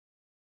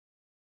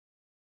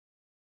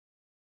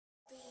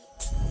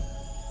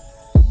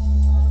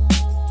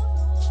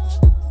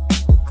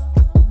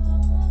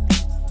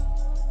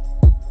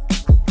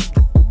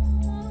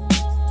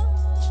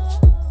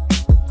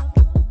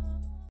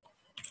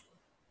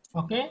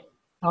ওকে,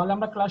 তাহলে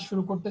আমরা ক্লাস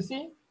শুরু করতেছি।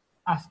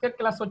 আজকের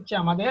ক্লাস হচ্ছে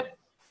আমাদের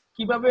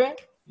কিভাবে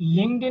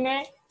লিঙ্কডইনে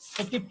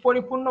একটি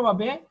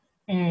পরিপূর্ণভাবে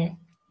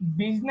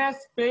বিজনেস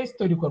পেজ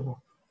তৈরি করব।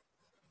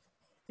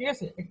 ঠিক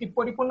আছে, একটি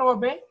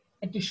পরিপূর্ণভাবে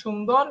একটি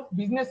সুন্দর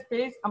বিজনেস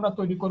পেজ আমরা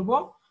তৈরি করব।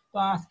 তো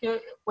আজকে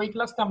ওই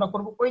ক্লাসটা আমরা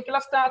করব। ওই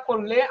ক্লাসটা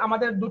করলে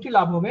আমাদের দুটি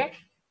লাভ হবে।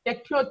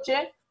 একটি হচ্ছে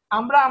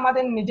আমরা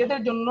আমাদের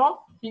নিজেদের জন্য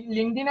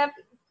লিঙ্কডইনের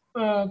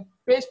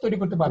পেজ তৈরি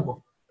করতে পারবো।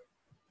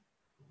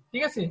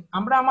 ঠিক আছে,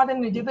 আমরা আমাদের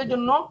নিজেদের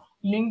জন্য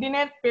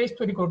লিঙ্কডইনের পেজ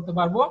তৈরি করতে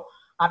পারবো।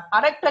 আর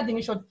আরেকটা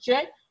জিনিস হচ্ছে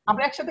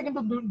আমরা একসাথে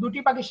কিন্তু দুটি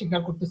পাখি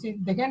শিকার করতেছি।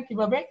 দেখেন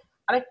কিভাবে।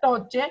 আরেকটা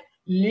হচ্ছে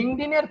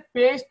লিঙ্কডইনের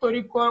পেজ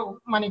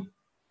মানে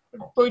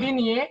তৈরি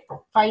নিয়ে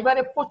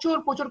ফাইবারে প্রচুর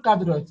প্রচুর কাজ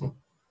রয়েছে,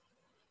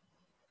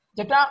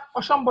 যেটা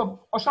অসম্ভব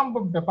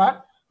অসম্ভব ব্যাপার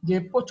যে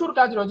প্রচুর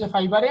কাজ রয়েছে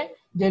ফাইবারে,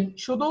 যে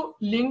শুধু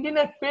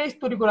লিঙ্কডইনের পেজ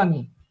তৈরি করা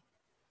নেই।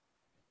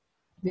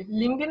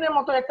 লিঙ্কডইনের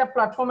মতো একটা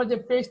প্ল্যাটফর্মে যে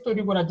পেজ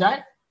তৈরি করা যায়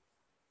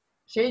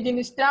সেই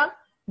জিনিসটা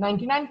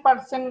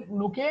 99%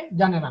 লোকে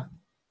জানে না।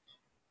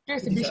 ঠিক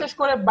আছে, বিশেষ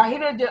করে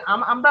বাহিরের যে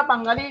আমরা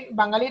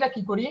বাঙালিরা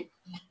কি করি,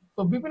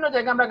 তো বিভিন্ন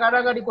জায়গায় আমরা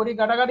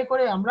গাড়াগাড়ি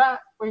করে আমরা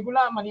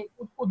ওইগুলা মানে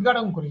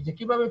উদ্ঘাটন করি যে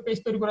কিভাবে পেজ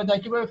তৈরি করা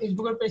যায়, কিভাবে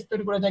ফেসবুকের পেজ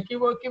তৈরি করা যায়,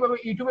 কিভাবে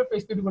ইউটিউবের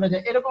পেজ তৈরি করা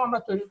যায়, এরকম আমরা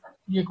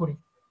করি,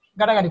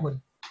 গাড়াগাড়ি করি।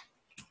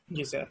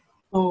 জি স্যার।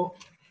 তো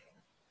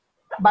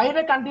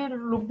বাইরের কান্ট্রির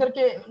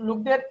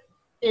লোকদের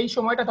এই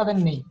সময়টা তাদের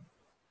নেই।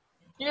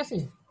 ঠিক আছে,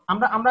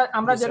 আমরা আমরা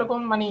আমরা যেরকম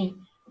মানে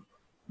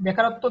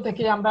বেকারত্ব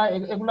থেকে আমরা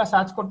এগুলা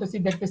সার্চ করতেছি,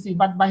 দেখতেছি,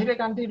 বাট বাইরের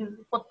কান্ট্রির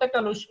প্রত্যেকটা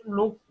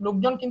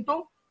লোকজন কিন্তু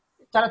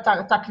যারা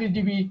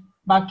চাকরিজীবী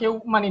বা কেউ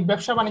মানে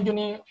ব্যবসা বাণিজ্য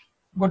নিয়ে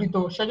গঠিত,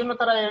 সেজন্য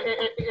তারা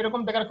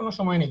এরকম দেখার কোনো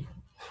সময় নেই।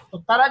 তো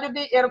তারা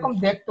যদি এরকম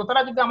দেখতো,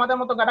 তারা যদি আমাদের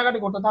মতো গাড়াগাড়ি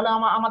করতো, তাহলে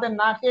আমাদের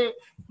না খেয়ে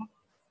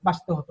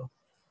বাঁচতে হতো।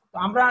 তো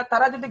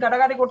তারা যদি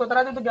গাড়াগাড়ি করতো,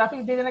 তারা যদি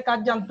গ্রাফিক্স ডিজাইনের কাজ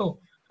জানতো,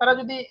 তারা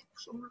যদি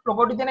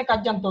লোগো ডিজাইনের কাজ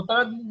জানতো,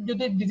 তারা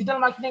যদি ডিজিটাল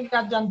মার্কেটিং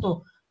কাজ জানতো,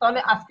 তাহলে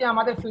আজকে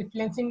আমাদের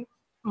ফ্রিল্যান্সিং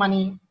মানে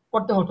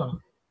করতে হতো না।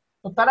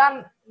 তো তারা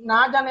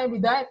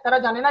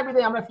জানে না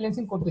বিদায় আমরা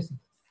ফ্রিল্যান্সিং করতেছি।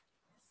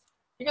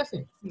 ঠিক আছে,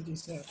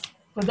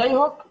 তো যাই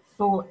হোক,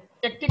 তো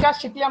একটি কাজ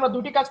শিখলে আমরা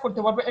দুটি কাজ করতে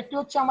পারবো। একটি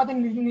হচ্ছে আমাদের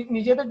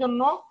নিজেদের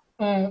জন্য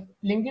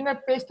লিঙ্কডইনের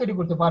পেজ তৈরি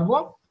করতে পারবো,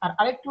 আর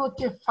আরেকটি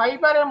হচ্ছে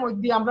ফাইবারের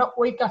মধ্যে আমরা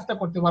ওই কাজটা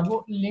করতে পারবো।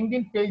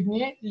 লিঙ্কডইন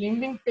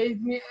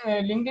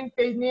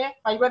পেজ নিয়ে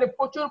ফাইবারে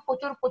প্রচুর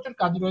প্রচুর প্রচুর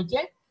কাজ রয়েছে।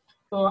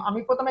 তো আমি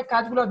প্রথমে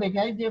কাজগুলো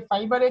দেখাই যে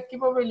ফাইবারে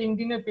কিভাবে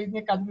লিঙ্কডইনের পেজ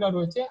নিয়ে কাজগুলো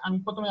রয়েছে। আমি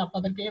প্রথমে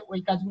আপনাদেরকে ওই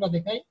কাজগুলো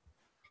দেখাই,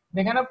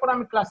 দেখানোর পর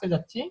আমি ক্লাসে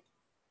যাচ্ছি।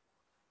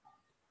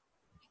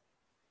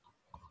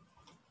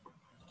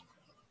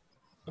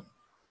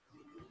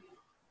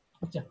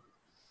 আচ্ছা,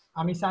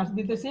 আমি সার্চ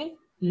দিতেছি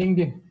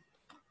লিঙ্কডইন।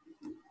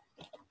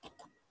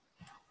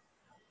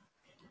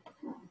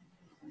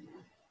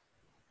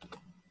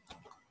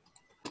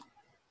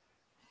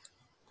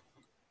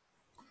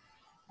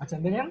 আচ্ছা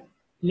দেখেন,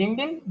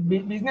 লিঙ্কডইন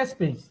বিজনেস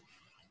পেজ।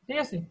 ঠিক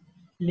আছে,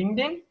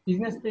 লিঙ্কডইন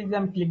বিজনেস পেজে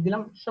আমি ক্লিক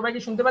দিলাম। সবাই কি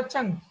শুনতে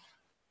পাচ্ছেন?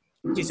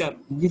 জি স্যার।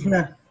 জি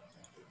স্যার।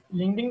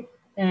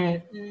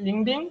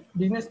 লিঙ্কডইন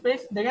বিজনেস পেজ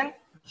দেখেন,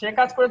 সে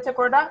কাজ করেছে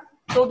কয়টা?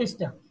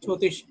 34টা।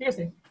 ঠিক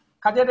আছে,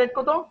 কাজের রেট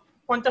কত?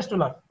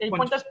 $50। এই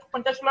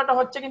 $50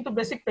 হচ্ছে কিন্তু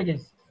বেসিক প্যাকেজ।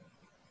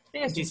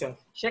 ঠিক আছে,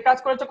 সে কাজ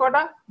করেছে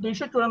কয়টা?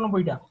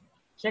 294টা।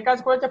 সে কাজ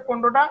করেছে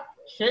 15টা,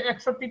 সে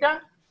 61টা,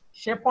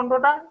 সে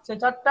 15টা, সে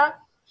 4টা,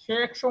 সে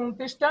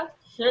 129টা,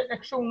 সে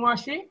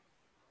 179,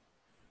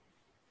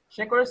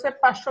 সে করেছে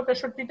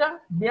 563টা,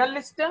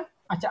 42টা।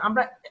 আচ্ছা,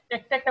 আমরা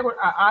একটা একটা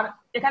আর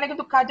এখানে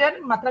কিন্তু কাজের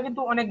মাত্রা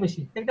কিন্তু অনেক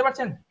বেশি, দেখতে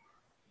পাচ্ছেন?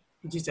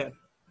 জি স্যার।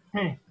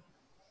 হ্যাঁ,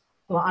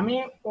 তো আমি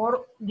ওর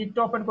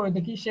গিকটা ওপেন করে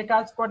দেখি সে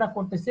কাজ কয়টা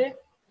করতেছে।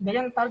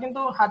 দেখেন তার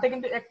কিন্তু হাতে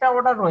কিন্তু একটা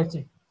অর্ডার রয়েছে।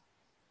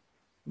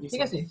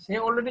 ঠিক আছে, সে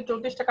অলরেডি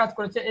 34টা কাজ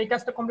করেছে। এই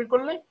কাজটা কমপ্লিট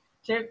করলে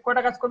সে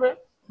কয়টা কাজ করবে?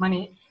 মানে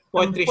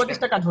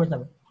 35টা কাজ হয়ে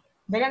যাবে।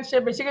 দেখেন সে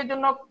বেসিকের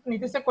জন্য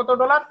নিতেছে কত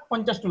ডলার?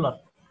 $50।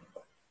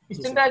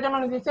 স্ট্যান্ডার্ডের জন্য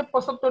নিতেছে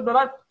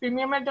 $75,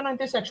 প্রিমিয়ামের জন্য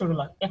নিতেছে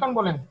 $100। এখন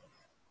বলেন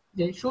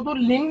যে শুধু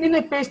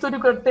লিঙ্কডইনে পেজ তৈরি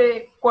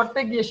করতে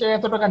গিয়ে সে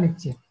এত টাকা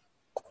নিচ্ছে।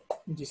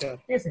 জি স্যার।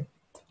 ঠিক আছে,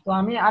 তো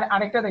আমি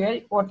আরেকটা দেখাই,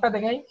 ওরটা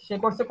দেখাই। সে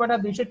করছে কয়টা?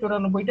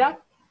 294টা।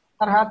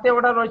 তার হাতে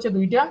অর্ডার রয়েছে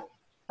 2টা।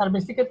 তার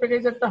বেসিকের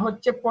প্যাকেজটা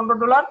হচ্ছে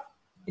 $15,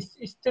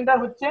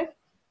 স্ট্যান্ডার্ড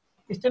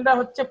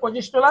হচ্ছে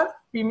 $25,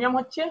 প্রিমিয়াম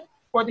হচ্ছে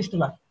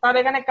 $35। তার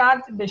এখানে কাজ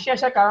বেশি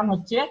আসার কারণ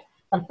হচ্ছে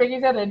তার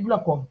প্যাকেজের রেটগুলো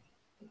কম।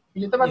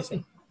 বুঝতে পারছি?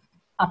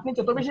 আপনি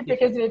যত বেশি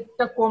প্যাকেজ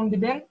রেটটা কম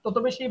দিবেন, তত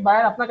বেশি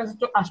বায়ার আপনার কাছে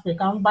আসবে।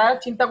 কারণ বায়ার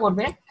চিন্তা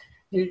করবে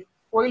যে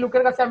ওই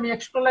লোকের কাছে আমি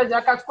 $100 যা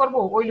কাজ করব,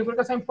 ওই লোকের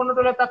কাছে আমি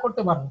 $15 তা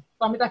করতে পারবো।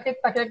 তো আমি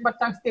তাকে একবার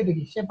চান্স দিয়ে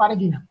দেখি সে পারে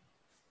কিনা।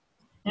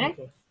 হ্যাঁ,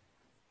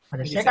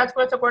 আচ্ছা, সে কাজ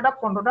করেছে কয়টা?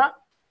 15টা।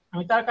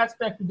 আমি তার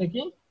কাজটা একটু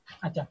দেখি।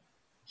 আচ্ছা,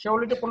 সে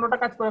অলরেডি 15টা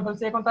কাজ করে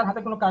ফেলছে, এখন তার হাতে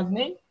কোনো কাজ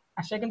নেই,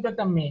 আর সে কিন্তু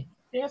একটা মেয়ে।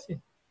 ঠিক আছে,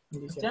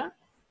 আচ্ছা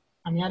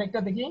আমি আরেকটা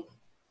দেখি,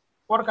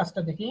 পর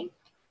কাজটা দেখি।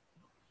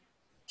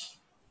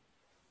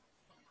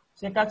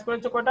 সে কাজ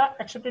করেছে কয়টা?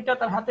 61টা।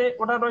 তার হাতে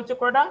অর্ডার রয়েছে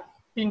কয়টা?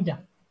 3টা।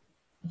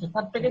 আচ্ছা,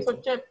 তার প্যাকেজ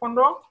হচ্ছে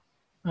 15,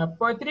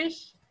 35,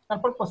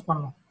 তারপর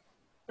 55।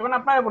 এখন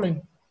আপনারা বলেন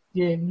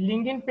যে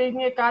লিঙ্কডইন পেজ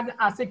নিয়ে কাজ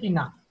আছে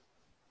কিনা।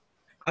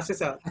 আছে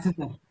স্যার।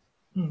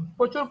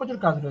 প্রচুর প্রচুর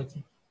কাজ রয়েছে,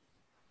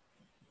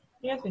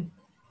 ঠিক আছে,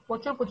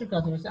 প্রচুর প্রচুর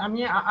কাজ রয়েছে। আমি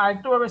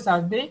আরেকটু ভাবে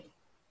সার্চ দিই,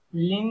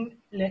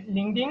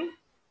 লিঙ্কডইন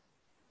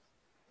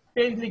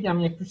পেজ লিখে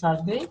আমি একটু সার্চ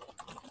দিই।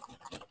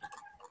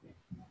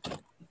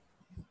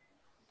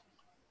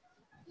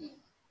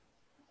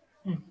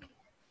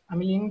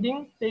 আমি লিঙ্কডইন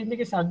পেজ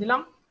লিখে সার্চ দিলাম।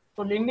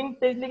 তো লিঙ্কডইন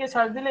পেজ লিখে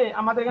সার্চ দিলে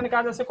আমাদের এখানে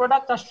কাজ আছে কয়টা,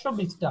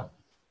 420টা,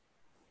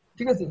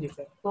 ঠিক আছে। জি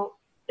স্যার। তো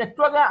একটু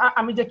আগে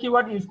আমি যে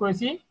কিওয়ার্ড ইউজ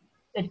করেছি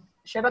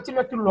সেটা ছিল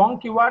একটু লং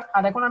কিওয়ার্ড,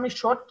 আর এখন আমি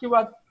শর্ট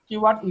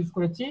কিওয়ার্ড ইউজ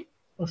করেছি।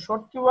 তো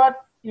শর্ট কিওয়ার্ড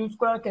ইউজ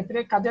করার ক্ষেত্রে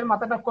কাজের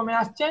মাত্রাটা কমে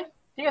আসছে,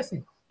 ঠিক আছে,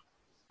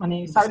 মানে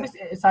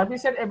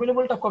সার্ভিসের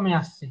অ্যাভেলেবলটা কমে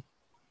আসছে।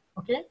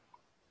 ওকে,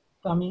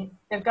 তো আমি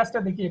এর কাজটা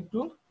দেখি একটু।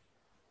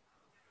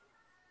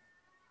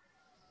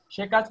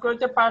 সে কাজ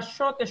করেছে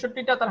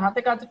 563টা, তার হাতে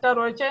কাজটা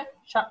রয়েছে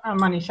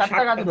মানে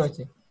 60টা কাজ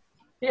রয়েছে,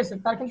 ঠিক আছে।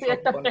 তার কিন্তু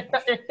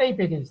একটাই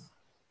প্যাকেজ।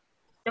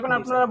 এখন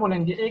আপনারা বলেন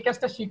যে এই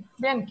কাজটা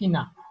শিখবেন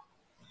কিনা।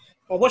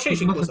 অবশ্যই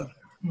শিখবো স্যার।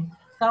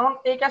 কারণ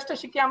এই কাজটা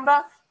শিখে আমরা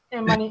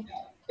মানে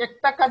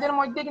একটা কাজের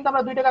মধ্যে কিন্তু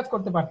আমরা দুইটা কাজ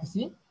করতে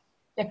পারতেছি।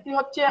 একটি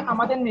হচ্ছে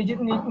আমাদের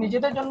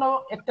নিজেদের জন্য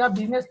একটা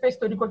বিজনেস পেজ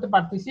তৈরি করতে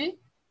পারতেছি,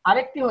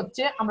 আরেকটি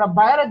হচ্ছে আমরা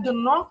বায়ারের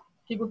জন্য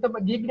কি করতে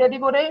গিগ রেডি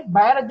করে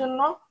বায়ারের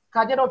জন্য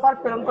কাজের অফার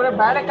প্রেরণ করে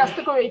বায়ারের কাছ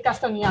থেকেও এই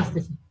কাজটা নিয়ে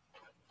আসতেছি,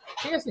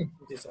 ঠিক আছে।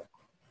 জি স্যার।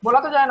 বলা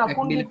তো যায় না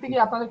কোন দিক থেকে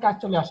আপনাদের কাজ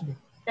চলে আসবে,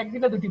 এক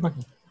দিলে দুটি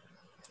পাখি।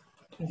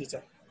 জি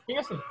স্যার। ঠিক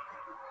আছে,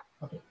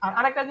 ওকে। আর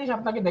আরেকটা জিনিস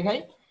আপনাকে দেখাই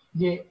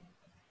যে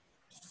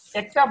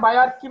একটা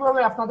বায়ার কিভাবে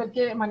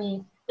আপনাদেরকে মানে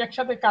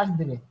একসাথে কাজ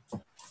দেবে।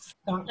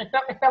 কারণ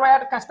একটা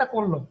বায়ার কাজটা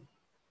করলো,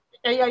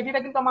 এই আইডিটা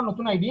কিন্তু আমার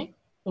নতুন আইডি।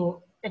 তো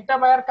একটা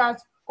বায়ার কাজ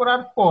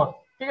করার পর,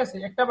 ঠিক আছে,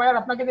 একটা বায়ার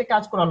আপনাকে দিয়ে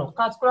কাজ করালো,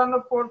 কাজ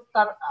করানোর পর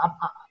তার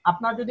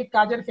আপনার যদি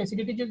কাজের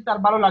ফ্যাসিলিটি যদি তার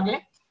ভালো লাগে,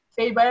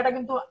 সেই বায়ারটা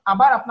কিন্তু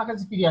আবার আপনার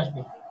কাছে ফিরে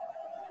আসবে,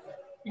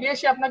 ফিরে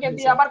এসে আপনাকে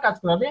দিয়ে আবার কাজ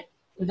করাবে।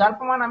 তো যার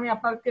প্রমাণ আমি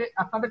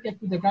আপনাদেরকে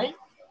একটু দেখাই।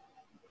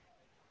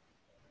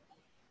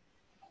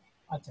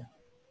 আচ্ছা,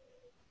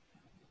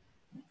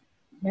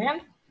 দেখেন,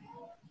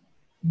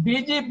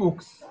 বিজিপি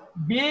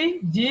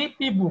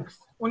বুকস,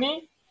 উনি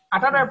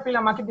 18 এপ্রিল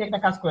আমাকে দিয়ে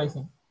একটা কাজ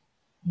করাইছেন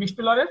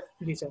 $20।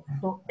 জি স্যার।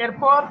 তো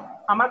এরপর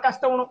আমার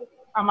কাজটা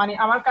মানে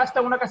আমার কাজটা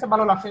ওনার কাছে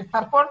ভালো লাগছে।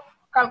 তারপর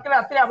কালকে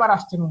রাত্রে আবার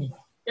আসছেন উনি,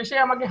 এসে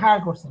আমাকে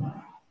হায়ার করছেন।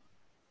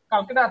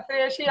 কালকে রাত্রে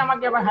এসে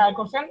আমাকে আবার হায়ার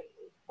করছেন।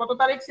 কত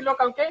তারিখ ছিল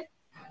কালকে,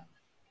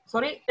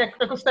 সরি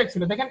 21 তারিখ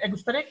ছিল, দেখেন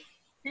 21 তারিখ,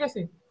 ঠিক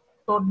আছে।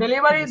 তো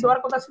ডেলিভারি দেওয়ার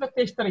কথা ছিল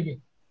 23 তারিখে,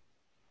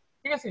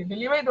 ঠিক আছে,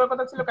 ডেলিভারি দেওয়ার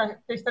কথা ছিল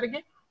 23 তারিখে।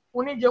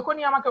 উনি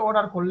যখনই আমাকে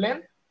অর্ডার করলেন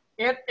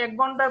এর 1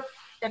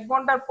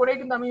 ঘন্টার পরে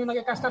কিন্তু আমি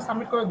ওনাকে কাজটা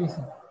সাবমিট করে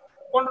দিয়েছি,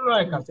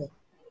 $15 কাজ।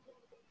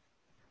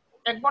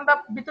 1 ঘন্টার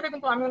ভিতরে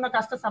কিন্তু আমি ওনার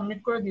কাজটা সাবমিট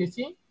করে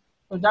দিয়েছি।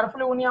 তো যার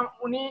ফলে উনি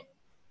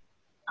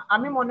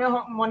আমি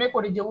মনে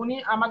করি যে উনি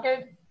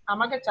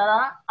আমাকে ছাড়া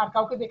আর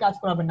কাউকে দিয়ে কাজ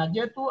করাবেন না,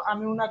 যেহেতু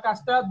আমি ওনার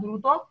কাজটা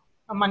দ্রুত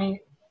মানে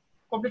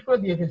কমপ্লিট করে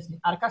দিয়ে ফেলছি।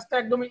 আর কাজটা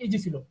একদমই ইজি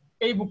ছিল।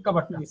 এই বুক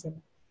কভারটা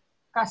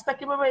কাজটা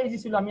কিভাবে ইজি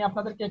ছিল আমি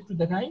আপনাদেরকে একটু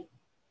দেখাই।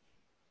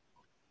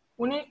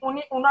 উনি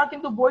উনি ওনার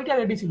কিন্তু বইটা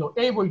রেডি ছিল,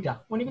 এই বইটা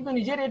উনি কিন্তু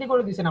নিজে রেডি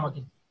করে দিয়েছেন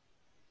আমাকে,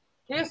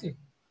 ঠিক আছে।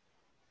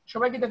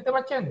 সবাই কি দেখতে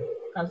পাচ্ছেন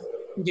কাজ?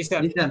 জি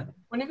স্যার।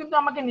 উনি কিন্তু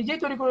আমাকে নিজেই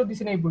তৈরি করে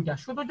দিয়েছেন এই বইটা,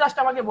 শুধু জাস্ট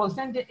আমাকে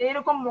বলছেন যে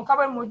এইরকম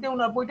মোকাপের মধ্যে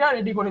ওনার বইটা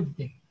রেডি করে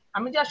দিতে।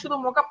 আমি জাস্ট শুধু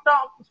মোকাপটা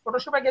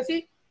ফটোশপে গেছি,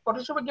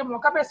 ফটোশপে গিয়ে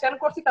মোকাপে সেন্ড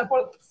করছি, তারপর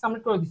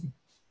সাবমিট করে দিছি।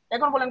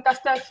 এখন বলেন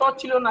কাজটা সহজ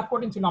ছিল না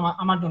কঠিন ছিল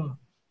আমার জন্য?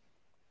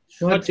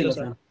 সহজ ছিল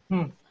স্যার।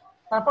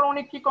 তারপর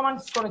উনি কি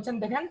কমেন্টস করেছেন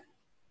দেখেন,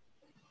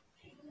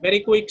 very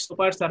quick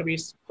super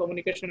service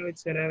communication with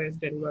seller is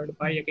delivered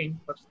by again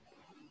person.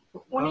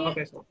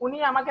 উনি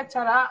আমাকে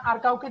ছাড়া আর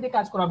কাউকে দিয়ে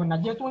কাজ করাবেন না,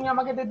 যেহেতু উনি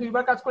আমাকে দিয়ে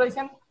 2বার কাজ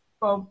করাইছেন।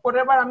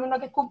 পরের বার আমি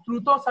ওনাকে খুব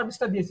দ্রুত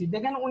সার্ভিসটা দিয়েছি।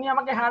 দেখেন উনি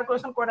আমাকে হায়ার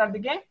করেছেন কয়টার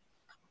দিকে,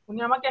 উনি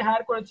আমাকে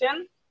হায়ার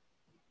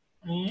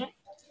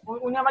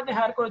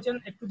করেছেন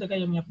একটু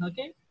দেখাই আমি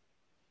আপনাকে।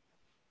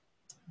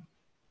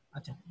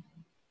 আচ্ছা,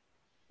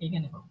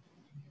 এইখানে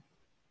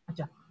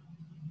আচ্ছা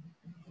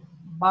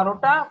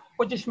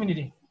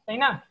 12:25 তাই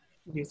না?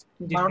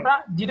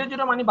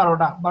 12:00 মানে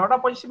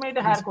 12:25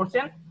 হায়ার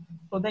করছেন।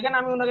 তো দেখেন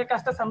আমি ওনাকে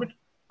কাজটা সাবমিট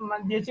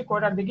দিয়েছি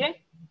কয়টার দিকে,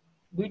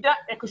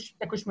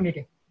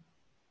 2:21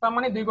 তার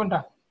মানে 2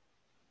 ঘন্টার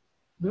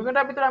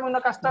ভিতরে আমি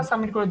ওনার কাজটা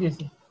সাবমিট করে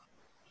দিয়েছি,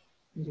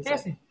 ঠিক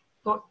আছে।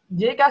 তো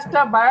যে কাজটা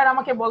বায়ার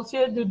আমাকে বলছে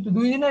যে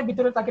 2 দিনের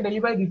ভিতরে তাকে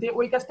ডেলিভারি দিতে,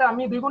 ওই কাজটা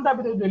আমি 2 ঘন্টার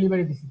ভিতরে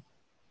ডেলিভারি দিছি।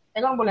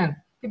 এখন বলেন,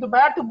 কিন্তু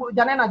বায়ার তো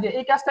জানে না যে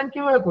এই কাজটা আমি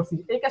কিভাবে করছি।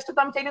 এই কাজটা তো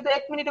আমি চাইলে তো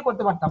 1 মিনিটে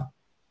করতে পারতাম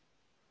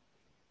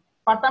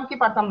কি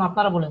পারতাম না,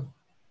 আপনারা বলেন।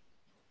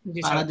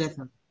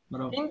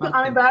 কিন্তু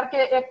আমি বায়ারকে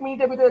 1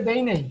 মিনিটের ভিতরে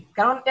দেই নাই,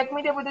 কারণ 1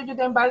 মিনিটের ভিতরে যদি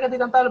আমি বায়ারকে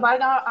দিতাম তাহলে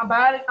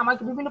বায়ার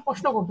আমাকে বিভিন্ন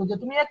প্রশ্ন করতো যে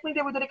তুমি 1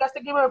 মিনিটের ভিতরে কাজটা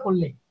কিভাবে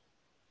করলে।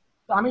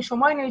 তো আমি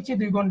সময় নিয়েছি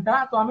 2 ঘন্টা।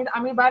 তো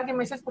আমি বায়ারকে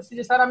মেসেজ করছি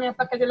যে স্যার আমি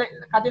আপনার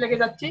কাজে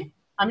লেগে যাচ্ছি,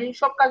 আমি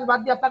সব কাজ বাদ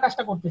দিয়ে আপনার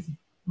কাজটা করতেছি।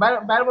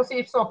 বায়ার বলছে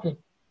ইটস ওকে।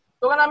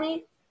 তখন আমি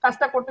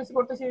কাজটা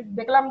করতেছি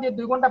দেখলাম যে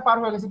 2 ঘন্টা পার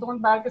হয়ে গেছে, তখন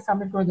বায়ারকে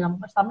সাবমিট করে দিলাম।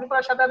 সাবমিট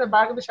করার সাথে সাথে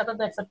বায়ার কিন্তু সাথে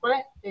অ্যাকসেপ্ট করে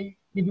এই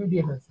রিভিউ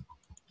দিয়ে ফেলছে।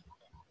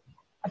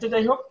 আচ্ছা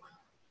যাই হোক,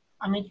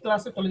 আমি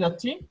ক্লাসে চলে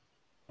যাচ্ছি।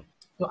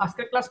 তো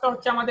আজকের ক্লাসটা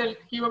হচ্ছে আমাদের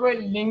কিভাবে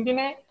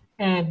লিঙ্কডইনে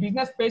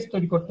বিজনেস পেজ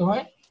তৈরি করতে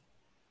হয়।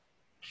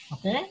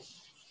 ওকে,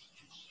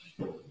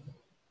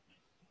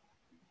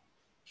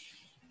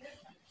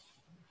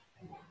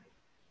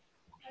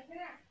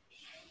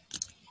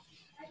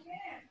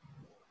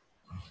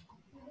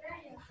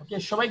 ওকে,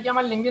 সবাই কি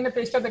আমার লিঙ্কডইনে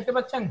পেজটা দেখতে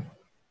পাচ্ছেন?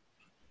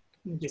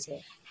 জি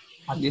স্যার।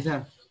 জি স্যার।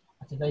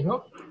 আচ্ছা যাই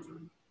হোক,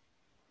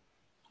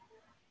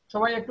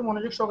 সবাই একটু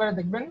মনোযোগ সহকারে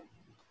দেখবেন।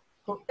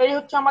 তো এই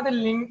হচ্ছে আমাদের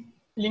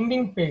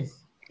লিঙ্কডইন পেজ,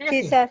 ঠিক জি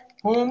আছে? স্যার।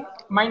 হোম,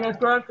 মাই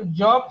network,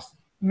 jobs,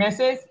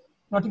 message,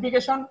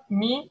 notification,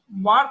 me,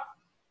 work,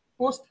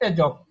 post এ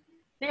জব,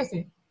 ঠিক আছে?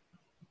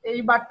 এই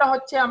বারটা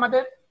হচ্ছে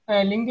আমাদের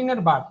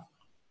লিঙ্কডইনের বার,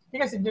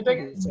 ঠিক আছে? যেটা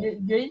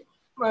যেই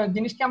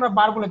জিনিসকে আমরা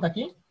বার বলে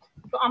থাকি।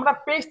 তো আমরা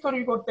পেজ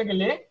তৈরি করতে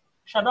গেলে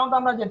সাধারণত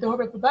আমরা যেতে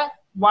হবে কোথায়?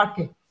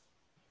 ওয়ার্কে।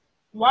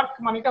 ওয়ার্ক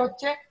মানেটা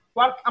হচ্ছে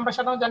ওয়ার্ক, আমরা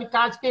সাধারণত জানি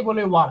কাজকে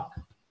বলে ওয়ার্ক,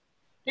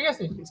 ঠিক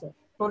আছে?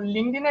 তো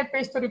লিঙ্কডইনের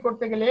পেজ তৈরি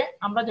করতে গেলে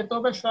আমরা যেতে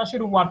হবে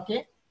সরাসরি ওয়ার্কে।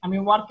 আমি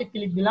ওয়ার্কে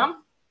ক্লিক দিলাম।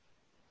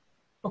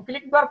 তো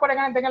ক্লিক দেওয়ার পর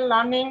এখানে দেখেন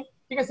লার্নিং,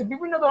 ঠিক আছে?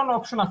 বিভিন্ন ধরনের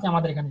অপশন আছে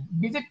আমাদের এখানে।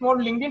 ভিজিট মোর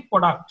লিঙ্কডইন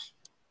প্রোডাক্ট,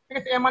 ঠিক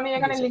আছে? মানে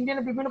এখানে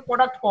লিঙ্কডইনে বিভিন্ন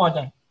প্রোডাক্ট পাওয়া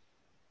যায়,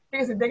 ঠিক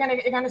আছে? দেখেন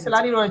এখানে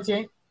স্যালারি রয়েছে,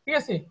 ঠিক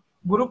আছে?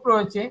 গ্রুপ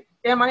রয়েছে,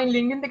 এর মানে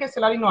লিঙ্কডইন থেকে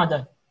স্যালারি নেওয়া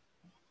যায়,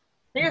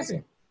 ঠিক আছে?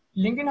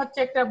 লিঙ্কডইন হচ্ছে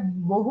একটা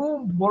বহু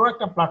বড়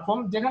একটা প্ল্যাটফর্ম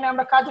যেখানে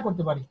আমরা কাজও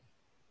করতে পারি,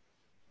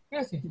 ঠিক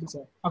আছে?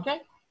 ওকে,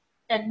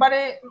 একবারে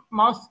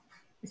মাউস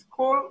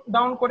স্ক্রল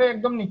ডাউন করে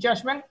একদম নিচে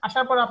আসবেন।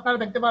 আসার পর আপনারা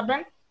দেখতে পারবেন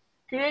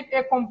create a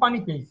company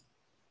page.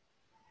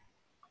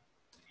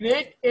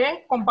 Create a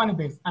company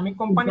page, আমি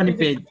কোম্পানি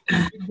পেজ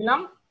দিলাম।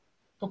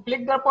 তো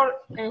ক্লিক দেওয়ার পর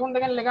এখন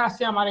দেখেন লেখা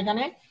আসছে আমার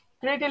এখানে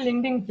ক্রিয়েট এ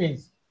লিঙ্কডইন পেজ,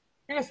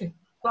 ঠিক আছে?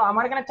 তো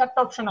আমার এখানে চারটা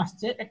অপশন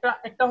আসছে।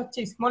 একটা হচ্ছে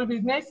স্মল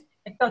বিজনেস,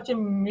 একটা হচ্ছে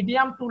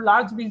মিডিয়াম টু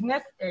লার্জ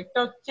বিজনেস, একটা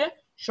হচ্ছে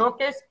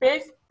শোকেস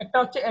পেজ, একটা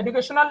হচ্ছে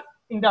educational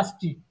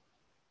industry,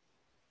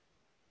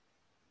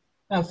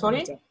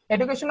 sorry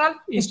educational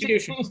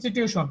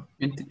institution.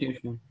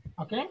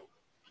 ওকে,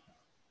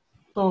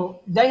 তো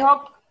যাই হোক,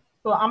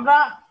 তো আমরা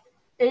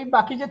এই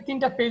বাকি যে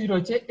তিনটা পেজ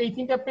রয়েছে এই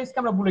তিনটা পেজকে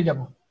আমরা ভুলে যাব,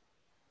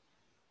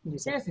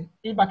 ঠিক আছে?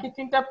 এই বাকি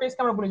তিনটা পেজকে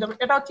আমরা ভুলে যাব।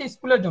 এটা হচ্ছে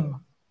স্কুলের জন্য,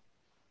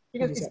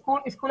 ঠিক আছে?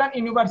 স্কুল এন্ড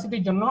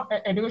ইউনিভার্সিটির জন্য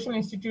এডুকেশনাল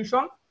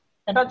ইনস্টিটিউশন।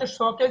 এটা হচ্ছে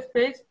শোকেস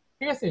পেজ,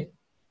 ঠিক আছে?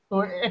 তো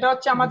এটা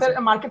হচ্ছে আমাদের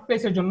মার্কেট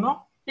প্লেসের জন্য,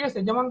 ঠিক আছে?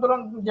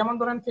 যেমন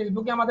ধরেন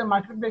ফেসবুকে আমাদের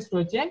মার্কেট প্লেস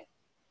রয়েছে,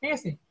 ঠিক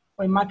আছে?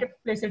 ওই মার্কেট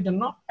প্লেসের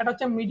জন্য। এটা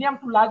হচ্ছে মিডিয়াম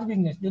টু লার্জ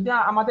বিজনেস, যদি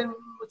আমাদের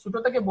ছোট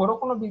থেকে বড়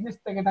কোনো বিজনেস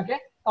থেকে থাকে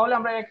তাহলে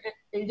আমরা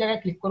এই জায়গায়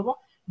ক্লিক করব।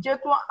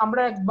 যেহেতু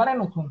আমরা একবারে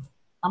নতুন,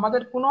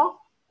 আমাদের কোনো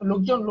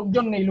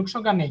লোকজন নেই,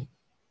 লোকসংখ্যা নেই,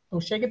 তো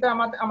সেক্ষেত্রে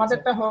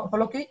আমাদেরটা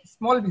হলো কি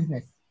স্মল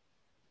বিজনেস।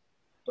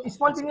 তো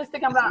স্মল বিজনেস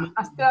থেকে আমরা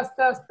আস্তে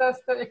আস্তে আস্তে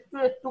আস্তে একটু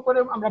একটু করে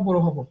আমরা বড়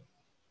হব,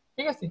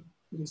 ঠিক আছে?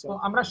 তো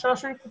আমরা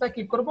সরাসরি কোথায়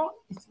ক্লিক করব?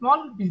 Small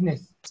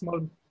business.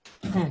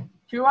 হ্যাঁ,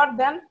 ফিউয়ার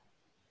দেন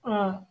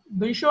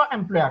 200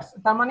 এমপ্লয়ার্স,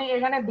 তার মানে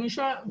এখানে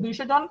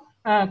 200 জন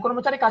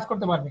কর্মচারী কাজ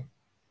করতে পারবে।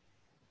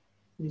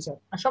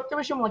 আর সবচেয়ে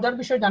বেশি মজার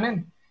বিষয় জানেন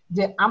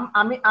যে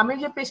আমি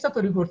যে পেজটা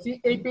তৈরি করছি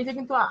এই পেজে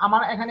কিন্তু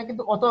আমার এখানে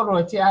কিন্তু অথর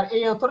রয়েছে, আর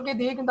এই অথরকে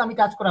দিয়ে কিন্তু আমি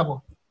কাজ করাবো,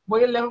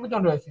 বইয়ের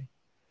লেখকজন রয়েছে,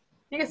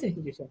 ঠিক আছে?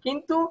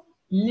 কিন্তু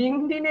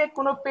লিঙ্কডইনে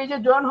কোনো পেজে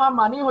জয়েন হওয়া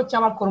মানেই হচ্ছে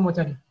আমার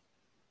কর্মচারী,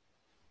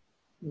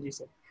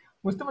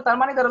 বুঝতে পারো? তার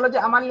মানে দাঁড়ালো যে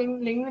আমার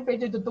লিঙ্কডইন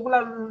পেজে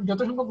যত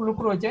সংখ্যক লোক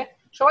রয়েছে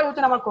সবাই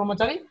হচ্ছেন আমার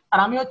কর্মচারী, আর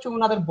আমি হচ্ছে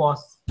ওনাদের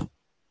বস।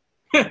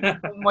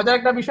 মজার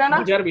একটা বিষয় না?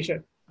 মজার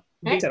বিষয়।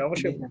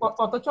 অবশ্যই।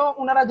 অথচ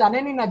ওনারা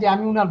জানেনই না যে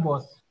আমি ওনার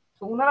বস।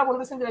 তো ওনারা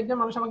বলতেছেন যে একজন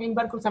মানুষ আমাকে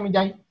ইনভাইট করছে, আমি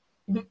যাই,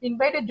 কিন্তু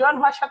ইনভাইটে জয়েন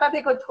হওয়ার সাথে সাথে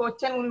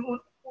হচ্ছেন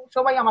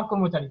সবাই আমার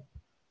কর্মচারী।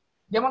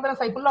 যেমন ধরেন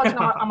সাইফুল্লাহ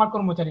হচ্ছেন আমার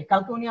কর্মচারী,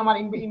 কালকে উনি আমার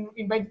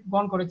ইনভাইট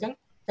গ্রহণ করেছেন,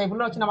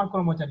 সাইফুল্লাহ হচ্ছেন আমার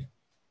কর্মচারী,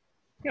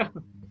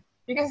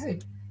 ঠিক আছে?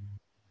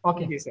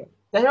 ওকে,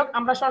 যাই হোক,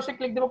 আমরা সরাসরি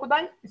ক্লিক দেবো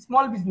কোথায়?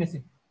 স্মল বিজনেসে।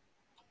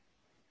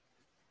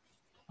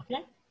 ওকে,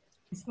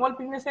 স্মল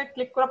বিজনেসে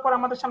ক্লিক করার পর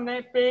আমাদের সামনে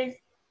পেজ,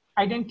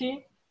 আইডেন্টি,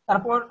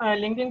 তারপর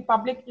LinkedIn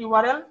public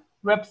URL,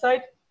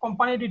 website,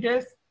 company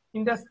details,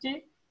 industry,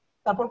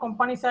 তারপর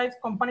company size,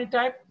 company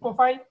type,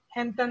 profile,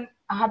 hand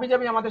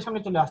হাবিজাবি আমাদের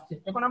সামনে চলে আসছে।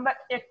 এখন আমরা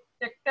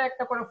একটা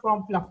একটা করে ফর্ম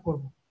ফিল আপ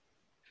করবো।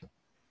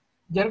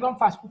 যেরকম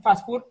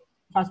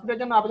ফাস্টফুডের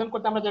জন্য আবেদন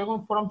করতে আমরা যেরকম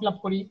ফর্ম ফিল আপ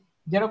করি,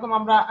 যেরকম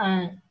আমরা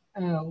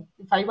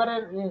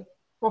ফাইবারের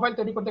প্রোফাইল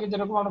তৈরি করতে গিয়ে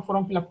যেরকম আমরা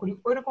ফর্ম ফিল আপ করি,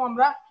 ওইরকম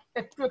আমরা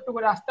একটু একটু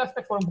করে আস্তে আস্তে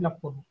ফর্ম ফিল আপ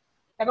করবো।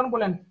 এখন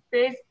বলেন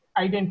পেজ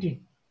আইডেন্টি,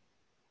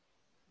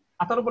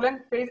 আপনারা বলেন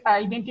পেজ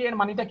আইডেন্টি এর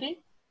মানেটা কি?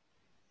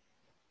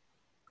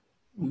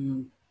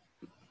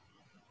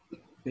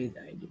 পেজ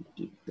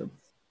আইডেন্টি,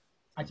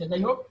 আচ্ছা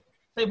যাই হোক,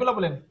 সেইগুলো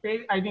বলেন পেজ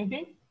আইডেন্টি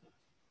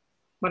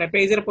মানে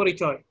পেজের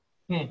পরিচয়।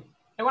 হ্যাঁ,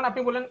 এখন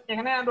আপনি বলেন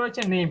এখানে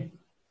রয়েছে নেম,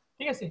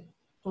 ঠিক আছে?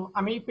 তো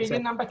আমি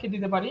পেজের নামটা কি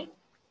দিতে পারি?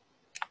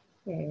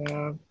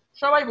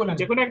 সবাই বলেন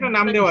যে কোনো একটা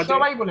নাম দেওয়া যায়।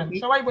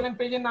 সবাই বলেন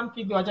পেজের নাম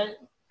কি দেওয়া যায়?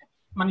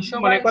 মানে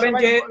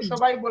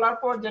সবাই বলার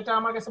পর যেটা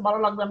আমার কাছে ভালো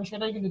লাগবে আমি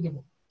সেটাই কিন্তু দেব।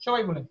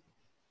 সবাই বলেন,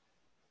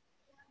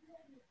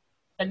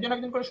 একজন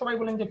একজন করে সবাই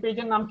বলেন যে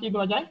পেজের নাম কি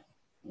দেওয়া যায়?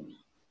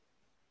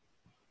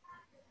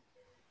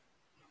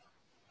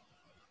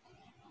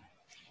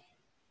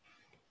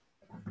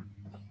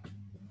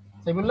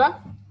 Saifullah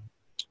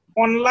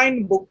online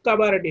book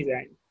cover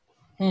design.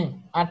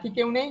 আর কি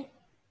কেউ নেই?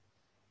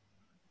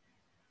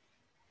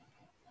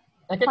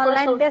 এক এক করে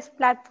অনলাইন বেসড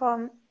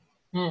প্ল্যাটফর্ম।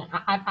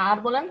 আর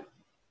বলেন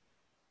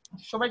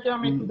সবাইকে,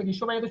 আমি একটু দেখি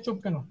সবাই এত চুপ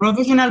কেন?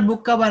 প্রফেশনাল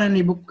বুক কভার এন্ড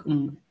বুক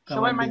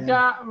সবাই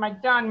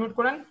মাইকটা আনমিউট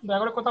করেন, দয়া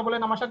করে কথা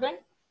বলেন আমার সাথে।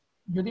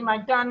 যদি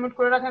মাইকটা আনমিউট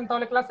করে রাখেন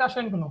তাহলে ক্লাসে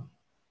আসেন কেন?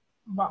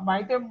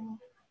 বাড়িতে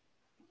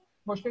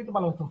বসলেই তো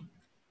ভালো হতো।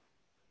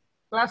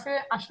 ক্লাসে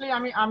আসলে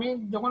আমি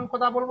যখন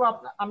কথা বলবো,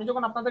 আমি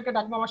যখন আপনাদেরকে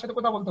ডাকবো আমার সাথে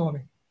কথা বলতে হবে।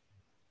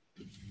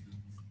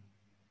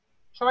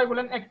 সবাই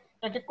বলেন, এক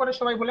এক করে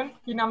সবাই বলেন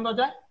কি নাম দেওয়া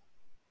যায়?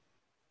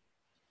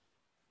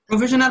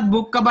 Professional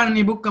book cover and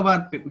book cover.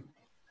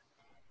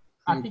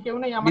 আর কি কেউ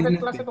নেই? আমাদের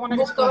ক্লাসে তো অনেক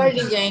বুক কভার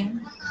ডিজাইন।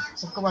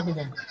 বুক কভার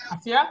ডিজাইন।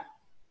 আসিয়া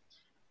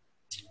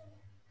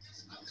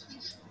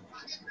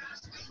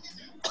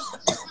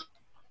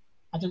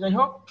আচ্ছা, যাই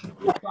হোক,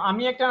 তো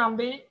আমি একটা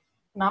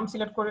নাম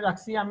সিলেক্ট করে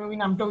রাখছি, আমি ওই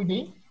নামটাই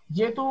দিই,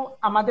 যেহেতু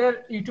আমাদের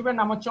ইউটিউবের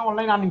নাম হচ্ছে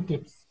অনলাইন আর্নিং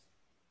টিপস,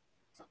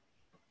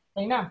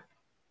 তাই না?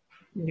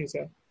 জি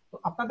স্যার। তো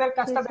আপনাদের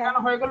কাজটা দেখানো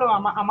হয়ে গেল,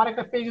 আমার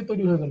একটা পেজ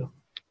তৈরি হয়ে গেল।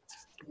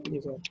 জি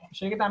স্যার।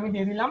 সেক্ষেত্রে আমি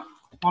দিয়ে দিলাম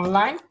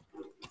অনলাইন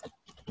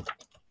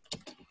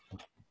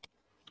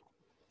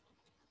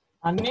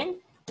আর্নিং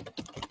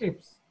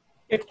টিপস।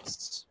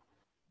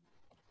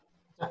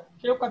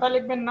 কেউ কথা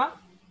লিখবেন না,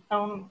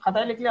 কারণ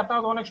খাতায় লিখলে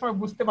আপনারা অনেক সময়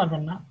বুঝতে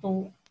পারবেন না। তো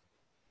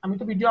আমি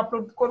তো ভিডিও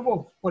আপলোড করব,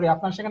 পরে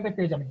আপনারা সেখান থেকে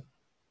পেয়ে যাবেন।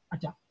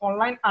 আচ্ছা,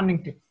 অনলাইন আর্নিং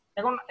টিপস।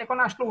 এখন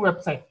আসলো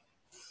ওয়েবসাইট।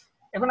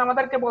 এখন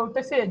আমাদেরকে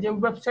বলতেছে যে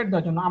ওয়েবসাইট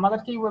দেওয়ার জন্য। আমাদের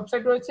কি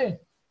ওয়েবসাইট রয়েছে?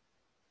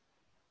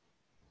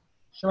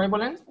 সবাই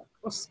বলেন।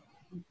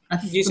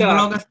 জি স্যার।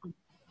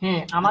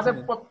 আমাদের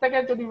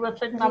প্রত্যেকের যদি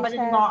ওয়েবসাইট না থাকে,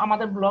 কিন্তু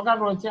আমাদের ব্লগার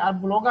রয়েছে, আর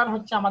ব্লগার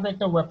হচ্ছে আমাদের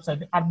একটা ওয়েবসাইট,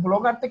 আর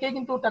ব্লগার থেকেই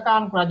কিন্তু টাকা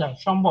আর্ন করা যায়,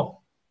 সম্ভব।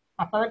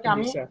 আপনাদেরকে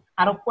আমি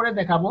আরো করে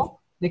দেখাবো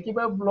যে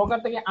কিভাবে ব্লগার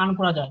থেকে আর্ন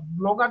করা যায়।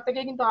 ব্লগার থেকে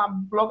কিন্তু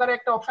ব্লগারে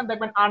একটা অপশন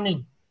দেখবেন আর্নিং।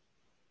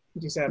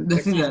 জি স্যার।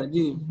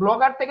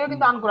 ব্লগার থেকেও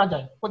কিন্তু আর্ন করা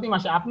যায় প্রতি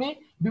মাসে। আপনি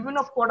বিভিন্ন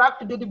প্রোডাক্ট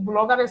যদি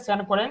ব্লগারে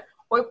সেন্ড করেন,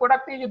 ওই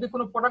প্রোডাক্ট থেকে যদি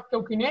কোনো প্রোডাক্ট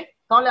কেউ কিনে,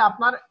 তাহলে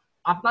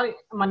আপনার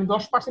মানে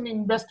 10%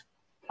 ইনভেস্ট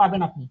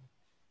পাবেন আপনি,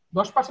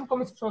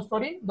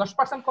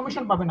 10%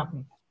 কমিশন পাবেন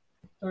আপনি।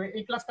 তো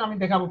এই ক্লাসটা আমি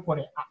দেখাবো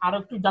পরে, আর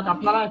একটু যাক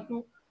আপনারা একটু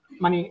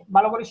মানে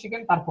ভালো করে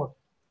শিখেন তারপর।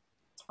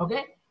 ওকে,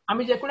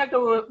 আমি যে কোনো একটা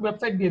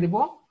ওয়েবসাইট দিয়ে দিব।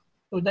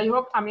 তো যাই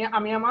হোক,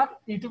 আমি আমার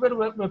ইউটিউবের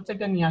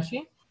ওয়েবসাইটটা নিয়ে আসি।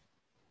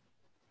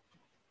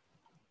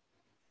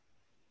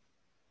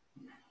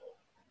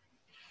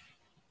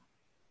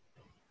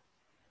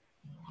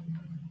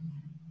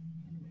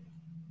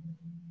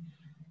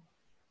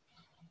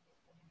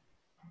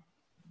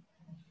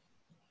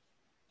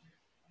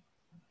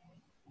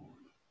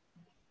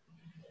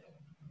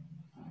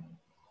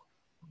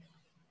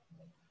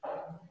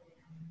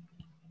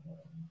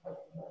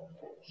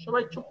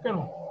 সবাই চুপ কেন?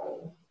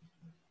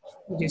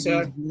 জি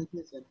স্যার।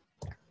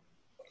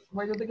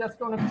 সবাই যদি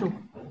আজকে অনেক চুপ।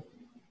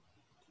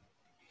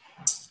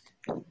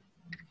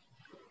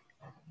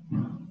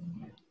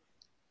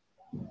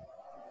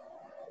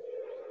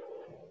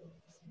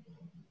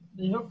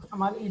 যাই হোক,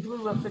 আমার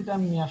ইউটিউবের ওয়েবসাইটটা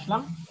আমি নিয়ে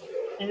আসলাম।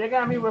 এই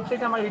জায়গায় আমি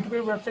আমার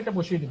ইউটিউবের ওয়েবসাইটটা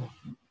বসিয়ে দেবো।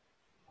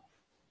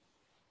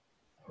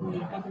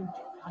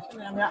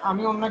 আসলে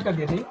আমি অন্য একটা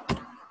দিয়ে দিই,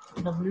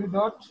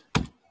 w.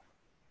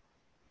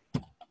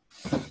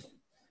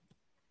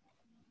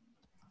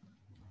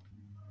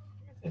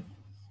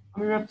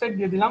 আমি ওয়েবসাইট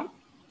দিয়ে দিলাম,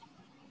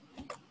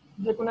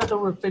 যে কোনো একটা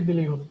ওয়েবসাইট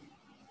দিলেই হবে।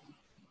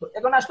 তো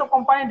এখন আসলো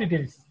কোম্পানি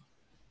ডিটেলস।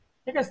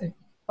 ঠিক আছে,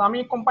 তো আমি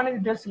কোম্পানি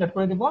ডিটেলস সিলেক্ট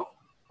করে দিব।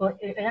 তো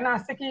এখানে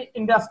আসছে কি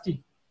ইন্ডাস্ট্রি,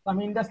 তো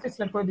আমি ইন্ডাস্ট্রি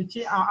সিলেক্ট করে দিচ্ছি।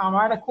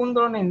 আমার এটা কোন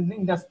ধরনের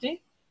ইন্ডাস্ট্রি,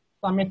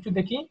 তো আমি একটু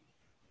দেখি।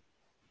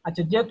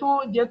 আচ্ছা,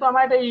 যেহেতু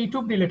আমার এটা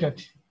ইউটিউব রিলেটেড,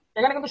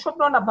 এখানে কিন্তু সব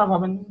ধরনের আপনারা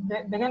পাবেন।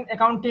 দেখেন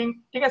অ্যাকাউন্টিং,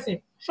 ঠিক আছে,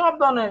 সব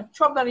ধরনের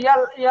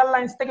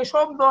এয়ারলাইন্স থেকে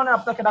সব ধরনের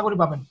আপনার ক্যাটাগরি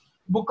পাবেন।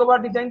 বুক কভার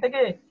ডিজাইন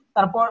থেকে,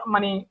 তারপর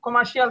মানে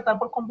কমার্শিয়াল,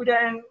 তারপর computer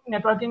and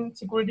networking,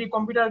 security,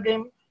 computer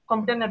game,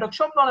 computer network,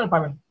 সব ধরনের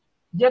পাবেন।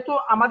 যেহেতু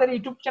আমাদের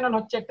ইউটিউব চ্যানেল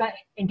হচ্ছে একটা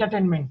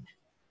এন্টারটেনমেন্ট,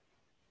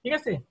 ঠিক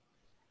আছে,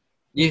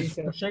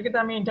 তো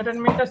সেক্ষেত্রে আমি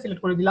এন্টারটেনমেন্টটা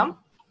সিলেক্ট করে দিলাম।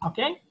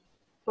 ওকে,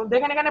 তো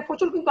দেখেন এখানে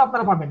প্রচুর কিন্তু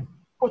আপনারা পাবেন,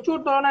 প্রচুর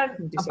ধরনের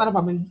আপনারা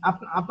পাবেন।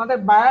 আপনাদের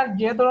বায়ার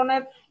যে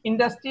ধরনের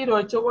ইন্ডাস্ট্রি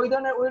রয়েছে, ওই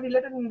ধরনের ওই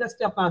রিলেটেড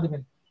ইন্ডাস্ট্রি আপনারা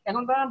দিবেন।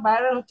 এখন ধরেন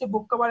বায়ারের হচ্ছে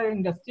বুক কভারের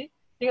ইন্ডাস্ট্রি,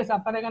 ঠিক আছে,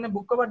 আপনারা এখানে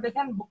বুক কভার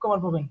দেখেন, বুক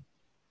কভার পাবেন।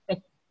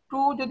 একটু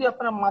যদি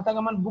আপনারা মাথা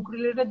কামান, বুক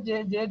রিলেটেড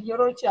যে ইয়ে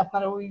রয়েছে,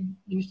 আপনারা ওই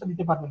জিনিসটা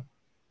দিতে পারবেন।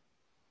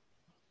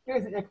 ঠিক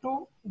আছে, একটু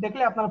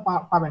দেখলে আপনারা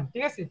পাবেন।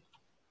 ঠিক আছে,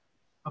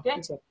 ওকে।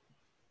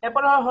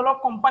 এরপরে হলো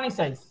কোম্পানি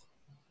সাইজ।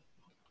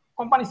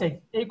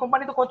 এই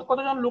কোম্পানিতে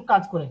কতজন লোক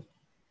কাজ করে,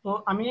 তো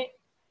আমি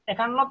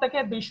 51 থেকে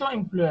 200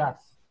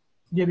 এমপ্লয়ার্স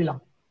দিয়ে দিলাম।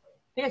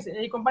 ঠিক আছে,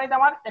 এই কোম্পানিতে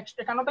আমার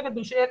 51 থেকে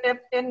 200,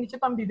 এর নিচে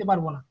তো আমি দিতে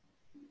পারবো না।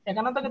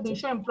 51 থেকে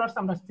 200 এমপ্লয়ার্স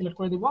আমরা সিলেক্ট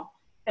করে দিব।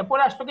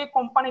 এরপরে আসলো কি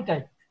কোম্পানি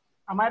টাইপ,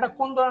 আমার এটা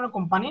কোন ধরনের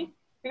কোম্পানি।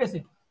 ঠিক আছে,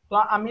 তো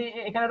আমি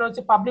এখানে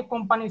রয়েছে পাবলিক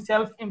কোম্পানি,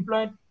 সেলফ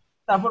এমপ্লয়েড,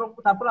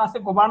 তারপর আছে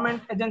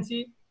গভর্নমেন্ট এজেন্সি,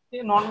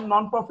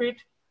 নন প্রফিট,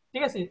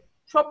 ঠিক আছে,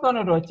 সব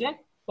ধরনের রয়েছে।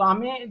 তো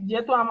আমি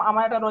যেহেতু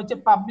আমার এটা রয়েছে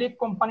পাবলিক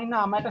কোম্পানি না,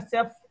 আমার এটা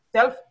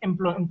সেলফ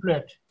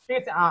এমপ্লয়েড, ঠিক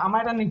আছে, আমার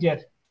এটা নিজের,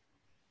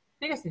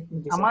 ঠিক আছে, জি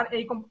স্যার। আমার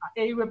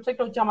এই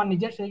ওয়েবসাইটটা হচ্ছে আমার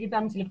নিজের, সেই ক্ষেত্রে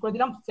আমি সিলেক্ট করে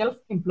দিলাম সেলফ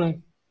এমপ্লয়েড।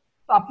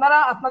 তো আপনারা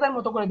আপনাদের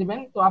মতো করে দিবেন,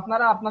 তো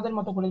আপনারা আপনাদের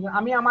মতো করে দিবেন,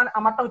 আমি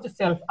আমারটা হচ্ছে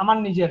সেলফ, আমার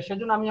নিজের,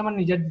 সেজন্য আমি আমার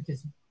নিজের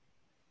দিতেছি,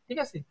 ঠিক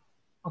আছে,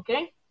 ওকে।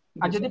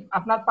 আর জি যদি স্যার।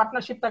 আপনার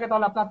পার্টনারশিপ থাকে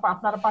তাহলে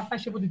আপনারা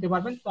পার্টনারশিপও দিতে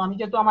পারবেন। তো আমি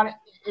যেহেতু আমার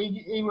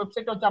এই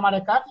ওয়েবসাইটটা হচ্ছে আমার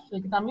একার,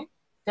 সেক্ষেত্রে আমি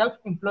সেলফ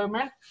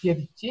এমপ্লয়মেন্ট দিয়ে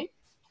দিচ্ছি,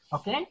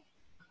 ওকে।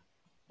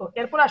 তো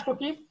এরপর আসলো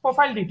কি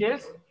profile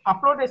details,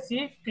 upload A C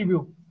preview,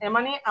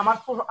 মানে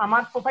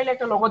আমার প্রোফাইলে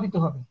একটা লোগো দিতে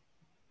হবে,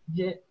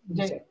 যে জি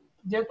যে স্যার।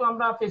 যেহেতু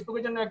আমরা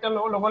ফেসবুকের জন্য একটা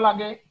লোগো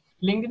লাগে,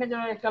 লিঙ্কডইনের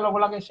জন্য একটা লোগো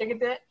লাগে,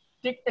 সেক্ষেত্রে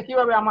ঠিক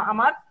একইভাবে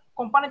আমার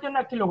কোম্পানির জন্য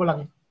একটি লোগো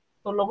লাগে।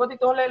 তো লোগো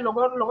দিতে হলে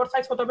লোগোর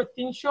সাইজ কত হবে,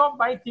 300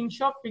 by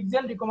 300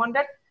 pixel,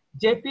 recommended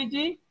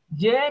JPG,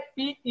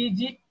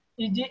 JPEG,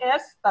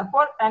 EGS,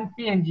 তারপর এন্ড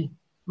পিএনজি,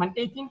 মানে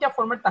এই তিনটা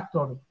ফরম্যাট থাকতে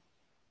হবে।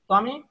 তো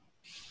আমি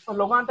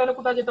লোগো আনতে হলে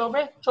কোথায় যেতে হবে,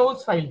 চুজ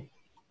ফাইল,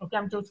 ওকে,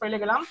 আমি চুজ ফাইলে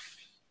গেলাম।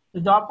 তো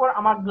যাওয়ার পর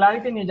আমার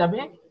গ্যালারিতে নিয়ে যাবে।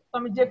 তো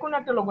আমি যে কোনো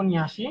একটা লোগো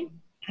নিয়ে আসি,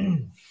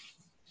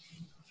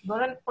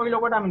 ধরেন ওই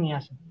লোগোটা আমি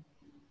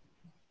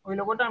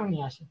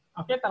নিয়ে আসি,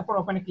 ওকে। তারপর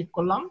ওখানে ক্লিক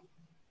করলাম,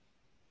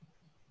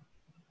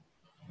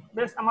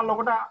 বেশ আমার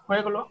লোগোটা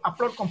হয়ে গেল,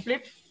 আপলোড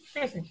কমপ্লিট,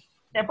 ঠিক আছে।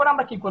 এরপর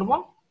আমরা কি করব,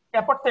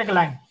 এরপর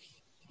ট্যাগলাইন,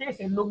 ঠিক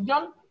আছে,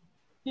 লোকজন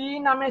কি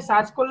নামে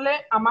সার্চ করলে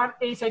আমার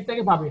এই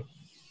সাইটটাকে পাবে,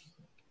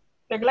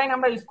 ট্যাগলাইন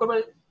আমরা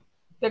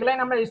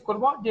ইউজ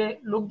করব যে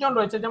লোকজন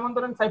রয়েছে, যেমন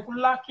ধরেন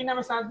সাইফুল্লাহ কি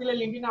নামে সার্চ দিলে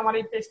লিঙ্কডইনে আমার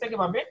এই পেজটাকে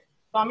পাবে।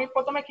 তো আমি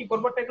প্রথমে কি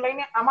করব,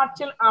 ট্যাগলাইনে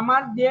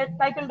আমার যে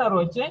টাইটেলটা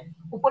রয়েছে,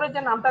 উপরে যে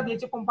নামটা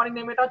দিয়েছে কোম্পানি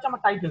নেম, এটা হচ্ছে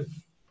আমার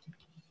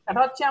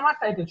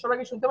টাইটেল, সবাই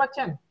কি শুনতে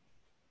পাচ্ছেন?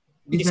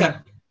 জি স্যার।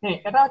 হ্যাঁ,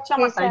 এটা হচ্ছে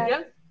আমার Yes, sir.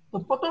 টাইটেল। তো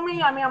প্রথমেই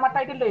আমি আমার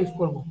টাইটেলটা ইউজ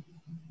করব,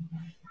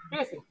 ঠিক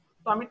আছে।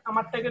 তো আমি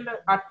আমার টাইটেলটা,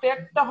 আর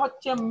ট্যাগটা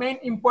হচ্ছে মেইন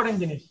ইম্পর্টেন্ট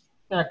জিনিস,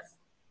 ট্যাগস,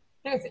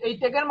 ঠিক আছে, এই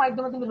ট্যাগের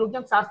মাধ্যমে কিন্তু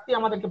লোকজন সার্চ দিয়ে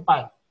আমাদেরকে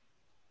পায়,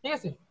 ঠিক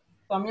আছে।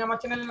 তো আমি আমার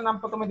চ্যানেলের নাম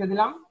প্রথমে দিয়ে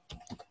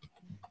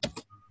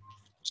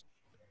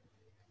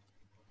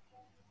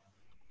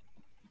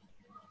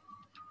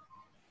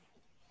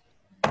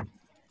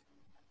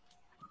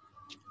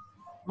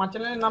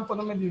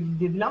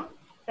দিলাম,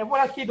 এরপর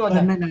আর কি দেওয়া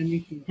যায়,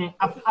 হ্যাঁ,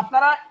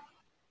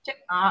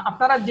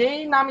 আপনারা যেই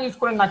নাম ইউজ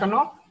করেন না কেন,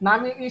 নাম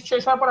ইউজ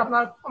শেষ হওয়ার পর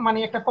আপনার মানে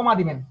একটা কমা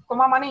দিবেন,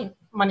 কমা মানে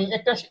মানে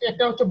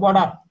একটা হচ্ছে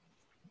বর্ডার,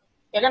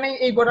 এখানে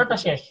এই বর্ডারটা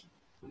শেষ,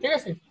 ঠিক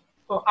আছে।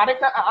 তো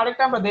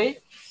আরেকটা আমরা দেই,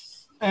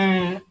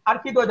 আর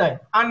কি দেওয়া যায়,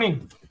 আর্নিং,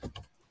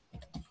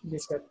 জি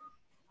স্যার।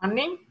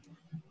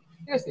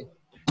 ঠিক আছে।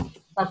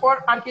 তারপর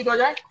আর কি দেওয়া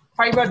যায়,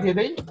 ফাইবার দিয়ে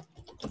দেই,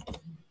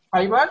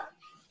 ফাইবার।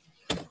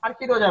 আর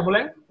কি দেওয়া যায়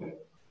বলেন,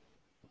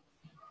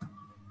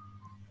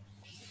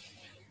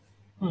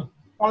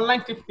 অনলাইন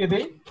টিপস দিয়ে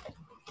দেই,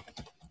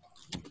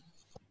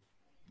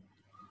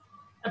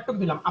 একটু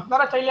দিলাম।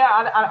 আপনারা চাইলে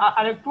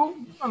আর একটু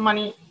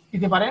মানে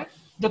দিতে পারেন,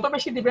 যত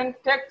বেশি দিবেন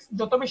টেক্সট,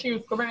 যত বেশি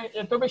ইউজ করবেন,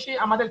 এত বেশি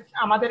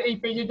আমাদের এই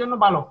পেজের জন্য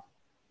ভালো,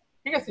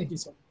 ঠিক আছে, জি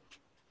স্যার।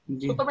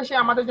 তত বেশি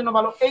আমাদের জন্য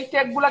ভালো। এই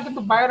ট্যাগগুলা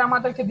কিন্তু বায়ার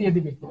আমাদেরকে দিয়ে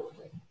দিবে,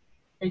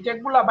 এই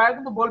ট্যাগগুলা বায়ার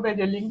কিন্তু বলবে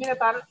যে লিঙ্কডইনে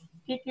তার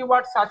কি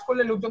কিওয়ার্ড সার্চ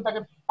করলে লোকজন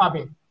তাকে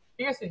পাবে,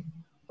 ঠিক আছে।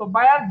 তো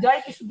বায়ার যাই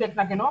কিছু দেখ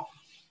না কেন,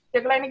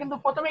 ট্যাগলাইনে কিন্তু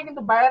প্রথমেই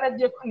কিন্তু বায়ারের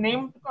যে নেম,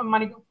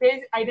 মানে পেজ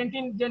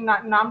আইডেন্টিটি যে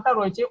নামটা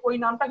রয়েছে, ওই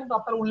নামটা কিন্তু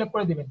আপনারা উল্লেখ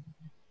করে দিবেন,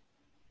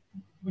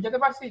 বুঝতে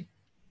পারছি?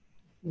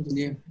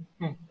 জি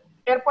হ্যাঁ।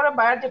 এরপরে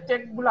বায়ার যে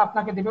ট্যাগ গুলো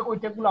আপনাকে দিবে, ওই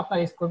ট্যাগ গুলো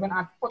আপনারা ইউজ করবেন,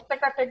 আর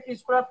প্রত্যেকটা ট্যাগ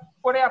ইউজ করার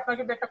পরে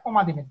আপনাকে একটা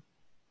কমা দিবেন,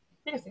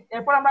 ঠিক আছে।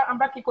 এরপর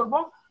আমরা কি করব,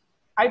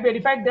 I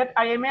verified that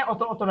I M A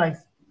authorize,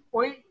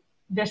 ওই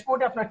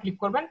ড্যাশবোর্ডে আপনারা ক্লিক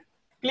করবেন।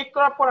 ক্লিক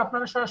করার পর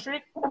আপনারা সরাসরি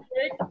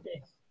create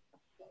page।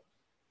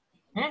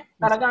 হ্যাঁ,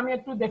 তার আগে আমি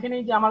একটু দেখে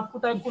নেই যে আমার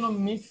কোথায় কোনো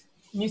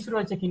মিস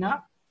রয়েছে কিনা।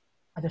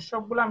 আচ্ছা,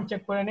 সবগুলো আমি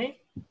চেক করে নেই।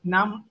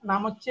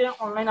 নাম হচ্ছে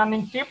অনলাইন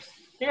আর্নিং টিপস,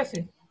 ঠিক আছে,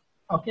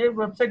 ওকে।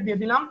 ওয়েবসাইট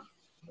দিয়ে দিলাম,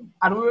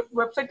 আর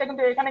ওয়েবসাইটটা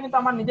কিন্তু এখানে কিন্তু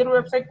আমার নিজের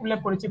ওয়েবসাইট উল্লেখ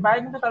করেছি, বাইরে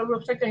কিন্তু তার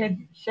ওয়েবসাইটটা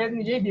সে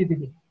নিজেই দিয়ে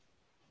দিবে,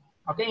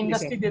 ওকে।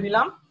 ইন্ডাস্ট্রি দিয়ে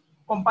দিলাম,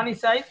 company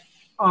size,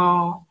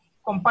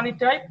 company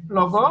type,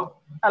 logo,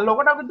 আর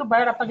লোগোটাও কিন্তু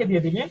বাইরে আপনাকে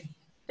দিয়ে দিবে।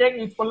 ট্যাগ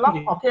ইউজ করলাম,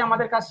 ওকে,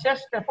 আমাদের কাজ শেষ।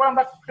 এরপর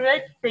আমরা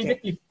ক্রিয়েট পেজে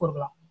ক্লিক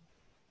করলাম।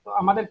 তো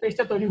আমাদের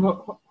পেজটা তৈরি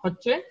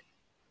হচ্ছে।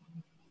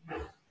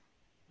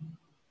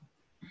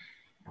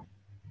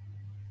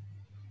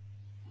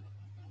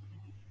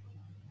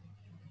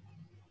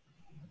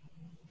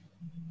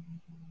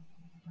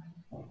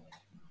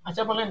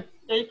 আচ্ছা বলেন,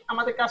 এই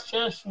আমাদের কাজ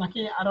শেষ নাকি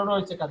আরো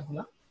রয়েছে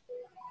কাজগুলো?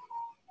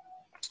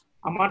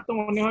 আমার তো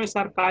মনে হয়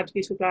স্যার কাজ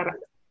কিছুটা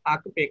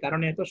থাকবে, কারণ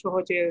এত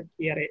সহজে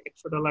কি আর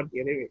 $100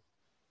 দিয়ে দেবে।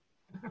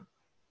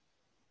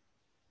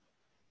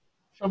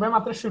 সবে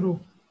মাত্র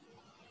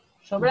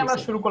আমরা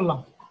শুরু করলাম,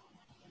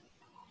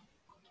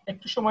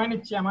 একটু সময়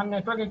নিচ্ছি, আমার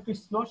নেটওয়ার্ক একটু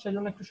স্লো,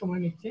 সেজন্য একটু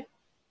সময় নিচ্ছি।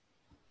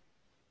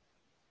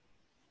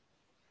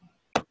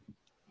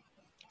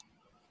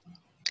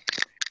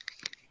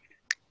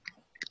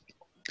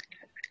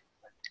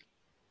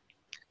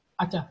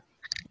 আচ্ছা,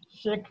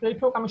 সে ক্রিয়েট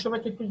হোক, আমি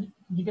সবাইকে একটু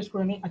জিজ্ঞেস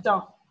করে নিই। আচ্ছা,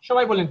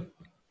 সবাই বলেন,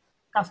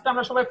 কাজটা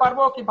আমরা সবাই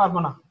পারবো কি পারবো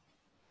না?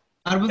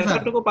 পারবো স্যার।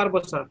 এতটুকু পারবো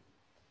স্যার।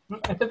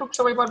 এতটুকু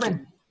সবাই পারবেন?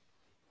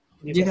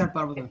 জি স্যার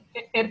পারবো স্যার।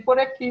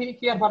 এরপরে কি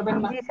কি আর পারবেন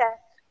না? জি স্যার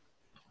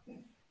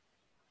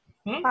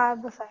হুম?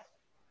 পারবো স্যার।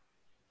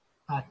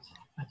 আচ্ছা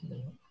আচ্ছা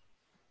যাই হোক।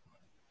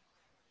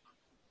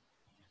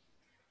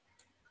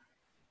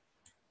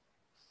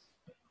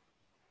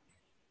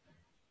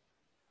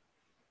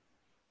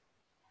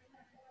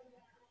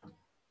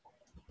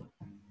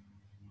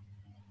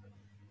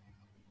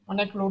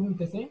 অনেক লোড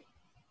নিতেছে।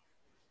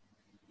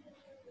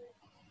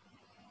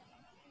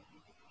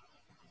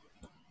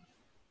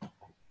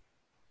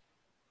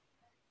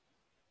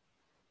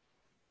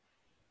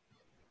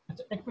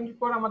 আচ্ছা 1 মিনিট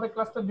পর আমাদের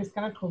ক্লাসটা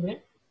ডিসকানেক্ট হবে,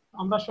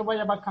 আমরা সবাই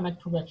আবার কানেক্ট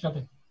হবো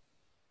একসাথে।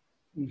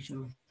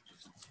 ইনশাআল্লাহ।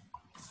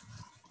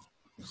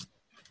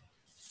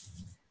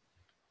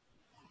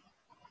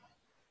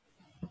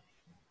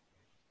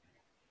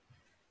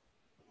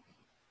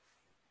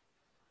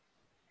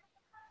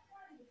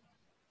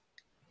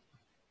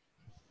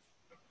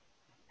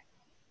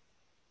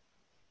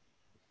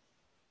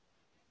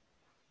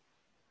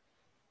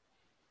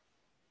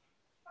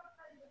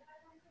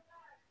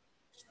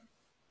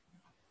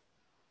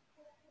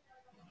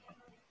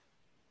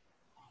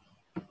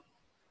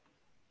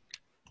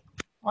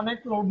 অনেক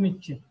লোড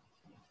নিচ্ছে।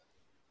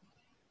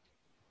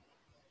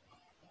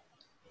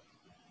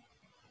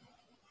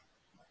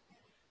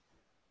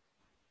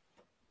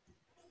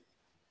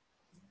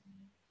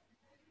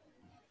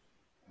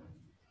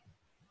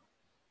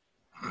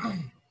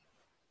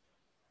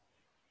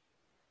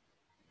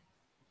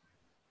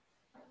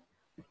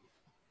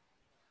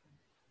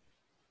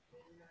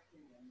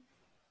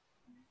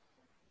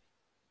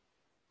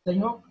 যাই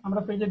হোক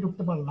আমরা পেজে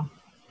ঢুকতে পারলাম,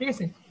 ঠিক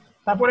আছে।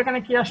 তারপর এখানে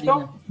কি আসলো?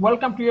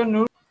 Welcome to your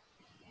new.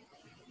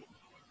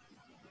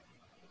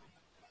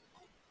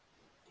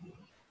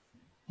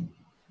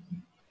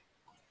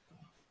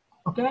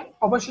 ওকে,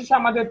 অবশেষে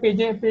আমাদের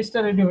পেজটা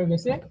রেডি হয়ে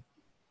গেছে।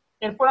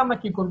 এরপর আমরা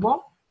কি করব?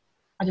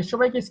 আচ্ছা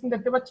সবাই কি স্ক্রিন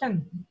দেখতে পাচ্ছেন?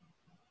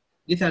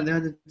 জি স্যার দেখা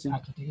যাচ্ছে।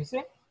 আচ্ছা ঠিক আছে।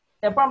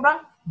 এরপর আমরা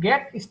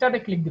গেট স্টার্টে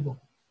ক্লিক দিব।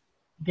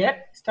 Get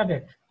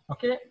started.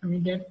 ওকে, আমি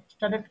গেট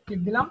স্টার্টেড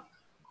ক্লিক দিলাম।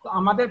 তো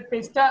আমাদের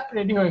পেজটা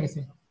রেডি হয়ে গেছে।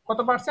 কত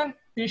পার্সেন্ট?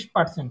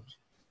 30%।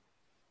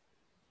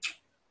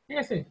 ঠিক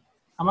আছে,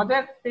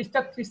 আমাদের পেজটা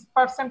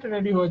 30%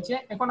 রেডি হয়েছে।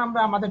 এখন আমরা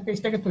আমাদের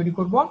পেজটাকে তৈরি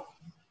করব।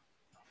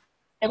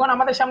 এখন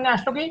আমাদের সামনে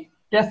আসলো কি?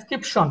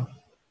 ডেসক্রিপশন।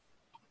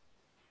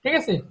 ঠিক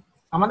আছে,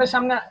 আমাদের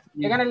সামনে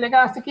এখানে লেখা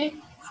আছে কি?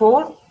 For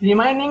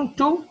remaining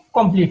to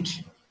complete.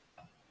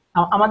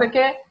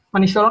 আমাদেরকে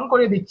মানে স্মরণ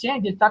করে দিচ্ছে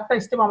যে 4টা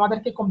স্টেপ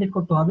আমাদেরকে কমপ্লিট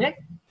করতে হবে।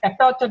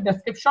 একটা হচ্ছে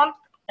ডেসক্রিপশন,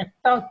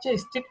 একটা হচ্ছে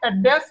স্ট্রিট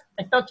অ্যাড্রেস,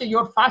 একটা হচ্ছে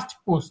ইওর ফার্স্ট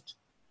পোস্ট।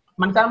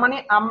 মানে তার মানে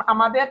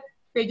আমাদের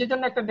পেজের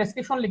জন্য একটা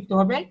ডেসক্রিপশন লিখতে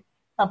হবে,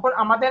 তারপর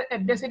আমাদের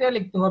অ্যাড্রেস এটা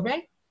লিখতে হবে,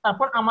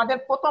 তারপর আমাদের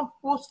প্রথম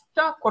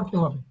পোস্টটা করতে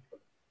হবে।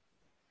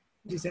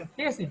 জি স্যার।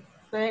 ঠিক আছে,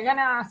 তো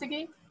এখানে আছে কি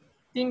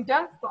 3টা।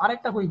 তো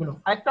আরেকটা হয়ে গেল।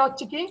 আরেকটা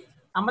হচ্ছে কি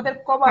আমাদের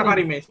কভার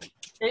ইমেজ।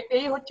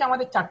 এই হচ্ছে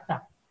আমাদের 4টা।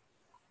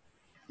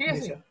 ঠিক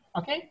আছে,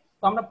 ওকে।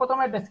 তো আমরা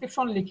প্রথমে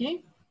ডেসক্রিপশন লিখি।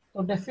 তো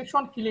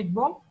ডেসক্রিপশন কি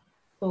লিখবো?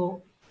 তো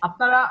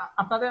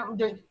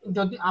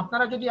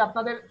আপনারা যদি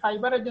আপনাদের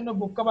ফাইবারের জন্য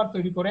বুক কভার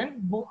তৈরি করেন,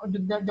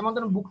 যেমন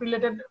ধরুন বুক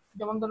রিলেটেড,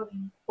 যেমন ধরুন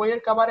বইয়ের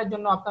কভারের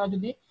জন্য আপনারা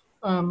যদি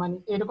মানে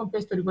এরকম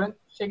পেজ তৈরি করেন,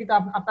 সেক্ষেত্রে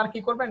আপনারা কি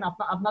করবেন?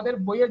 আপনাদের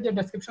বইয়ের যে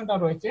ডেসক্রিপশনটা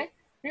রয়েছে,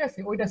 ঠিক আছে,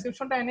 ওই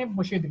ডেসক্রিপশনটা এনে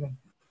বসিয়ে দিবেন।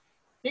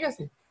 ঠিক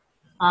আছে,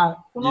 আর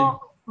কোনো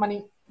মানে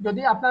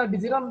যদি আপনারা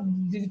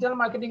ডিজিটাল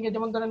মার্কেটিং এ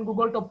যেমন ধরেন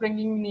গুগল টপ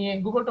র্যাঙ্কিং নিয়ে,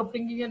 গুগল টপ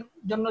র্যাঙ্কিং এর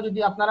জন্য যদি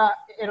আপনারা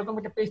এরকম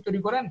একটা পেজ তৈরি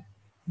করেন,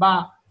 বা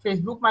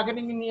ফেসবুক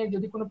মার্কেটিং নিয়ে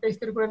যদি কোনো পেজ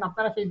তৈরি করেন,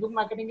 আপনারা ফেসবুক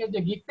মার্কেটিং এর যে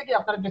গিগ থেকে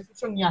আপনারা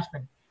ডেসক্রিপশন নিয়ে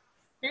আসবেন।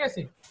 ঠিক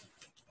আছে,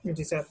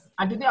 জি স্যার।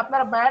 আর যদি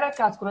আপনারা বায়ারের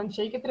কাজ করেন,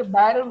 সেই ক্ষেত্রে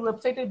বায়ারের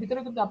ওয়েবসাইটের ভিতরে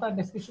কিন্তু আপনারা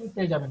ডেসক্রিপশন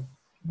পেয়ে যাবেন।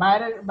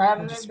 বায়ারের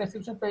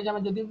ডেসক্রিপশন পেয়ে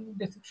যাবেন। যদি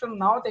ডেসক্রিপশন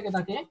নাও থেকে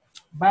থাকে,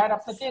 বায়ার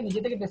আপনাকে নিজে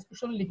থেকে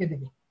ডেসক্রিপশন লিখে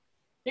দেবে।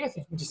 ঠিক আছে,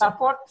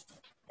 তারপর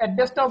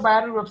অ্যাড্রেসটাও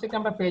বায়ারের ওয়েবসাইটে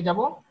আমরা পেয়ে যাব।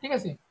 ঠিক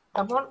আছে,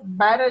 তারপর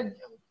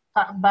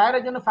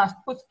বায়ারের জন্য ফার্স্ট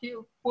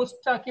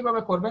পোস্টটা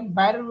কিভাবে করবেন?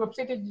 বায়ারের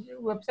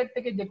ওয়েবসাইট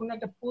থেকে যে কোনো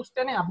একটা পোস্ট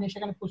এনে আপনি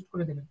সেখানে পোস্ট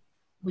করে দেবেন।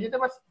 বুঝতে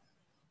পারছেন?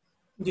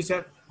 জি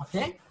স্যার।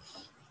 ওকে,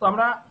 তো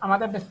আমরা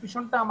আমাদের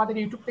ডেসক্রিপশনটা আমাদের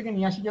ইউটিউব থেকে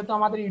নিয়ে আসি, যেহেতু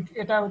আমাদের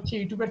এটা হচ্ছে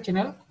ইউটিউবের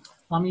চ্যানেল।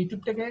 তো আমি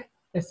ইউটিউব থেকে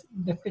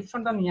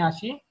ডেসক্রিপশনটা নিয়ে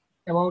আসি।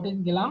 অ্যাবাউট ইট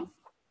গেলাম।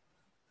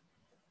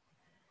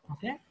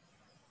 ওকে,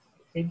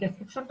 এই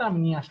ডেসক্রিপশনটা আমি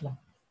নিয়ে আসলাম।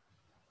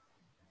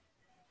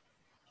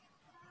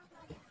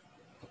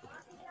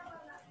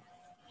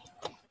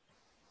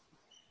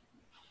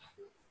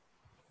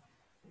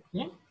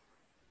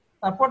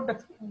 তারপর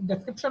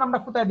ডেসক্রিপশন আমরা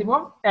কোথায় দিব?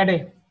 অ্যাডে।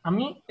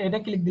 আমি অ্যাডে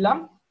ক্লিক দিলাম।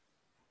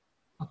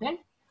 ওকে,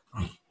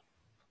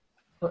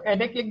 তো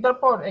অ্যাডে ক্লিক দেওয়ার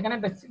পর এখানে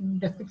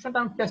ডেসক্রিপশনটা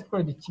আমি পেস্ট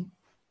করে দিচ্ছি।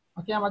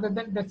 ওকে, আমাদের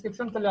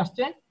ডেসক্রিপশন চলে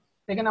আসছে।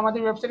 এখানে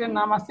আমাদের ওয়েবসাইটের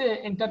নাম আছে,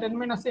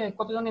 এন্টারটেইনমেন্ট আছে,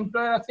 কতজন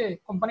এমপ্লয়ার আছে,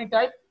 কোম্পানি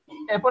টাইপ,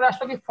 এরপরে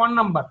আসলো কি ফোন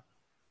নাম্বার।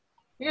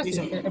 ঠিক আছে,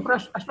 এরপরে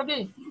আসলো কি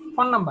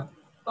ফোন নাম্বার।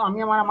 তো আমি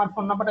আমার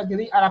ফোন নাম্বারটা দিয়ে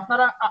দিই। আর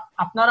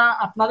আপনারা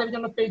আপনাদের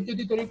জন্য পেজ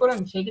যদি তৈরি করেন,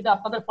 সেই ক্ষেত্রে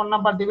আপনাদের ফোন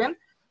নাম্বার দিবেন।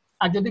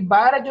 আর যদি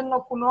বায়ারের জন্য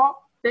কোনো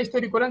পেজ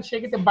তৈরি করেন, সেই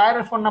ক্ষেত্রে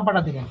বায়ারের ফোন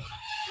নাম্বারটা দিবেন।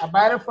 আর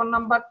বায়ারের ফোন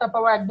নাম্বারটা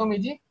পাওয়া একদম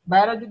ইজি।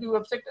 বায়ারের যদি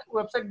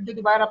ওয়েবসাইট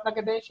যদি বায়ার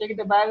আপনাকে দেয়,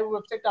 সেক্ষেত্রে বায়ারের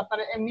ওয়েবসাইটটা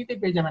আপনারা এমনিতেই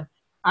পেয়ে যাবেন।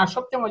 আর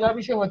সবচেয়ে মজার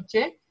বিষয় হচ্ছে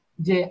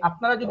যে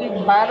আপনারা যদি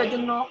বায়ারের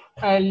জন্য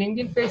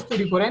লিঙ্কডইন পেজ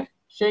তৈরি করেন,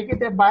 সেই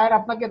ক্ষেত্রে বায়ার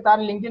আপনাকে তার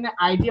লিঙ্কডইনের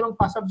আইডি এবং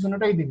পাসওয়ার্ড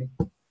দুটোই দিবে,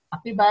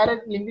 আপনি বায়ারের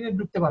লিঙ্কডইনে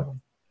ঢুকতে পারবেন।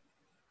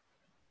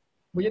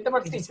 বুঝতে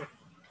পারছি?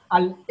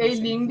 আর এই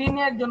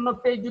লিঙ্কডইনের জন্য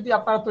পেজ যদি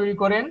আপনারা তৈরি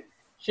করেন,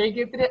 সেই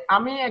ক্ষেত্রে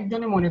আমি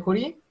একজনে মনে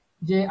করি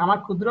যে আমার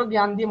ক্ষুদ্র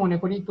জ্ঞান দিয়ে মনে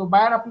করি, তো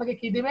বায়ার আপনাকে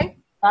কি দিবে,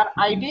 তার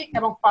আইডি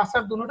এবং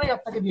পাসওয়ার্ড দুটোই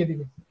আপনাকে দিয়ে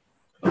দিবে।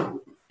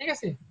 ঠিক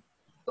আছে?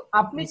 তো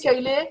আপনি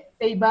চাইলে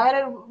এই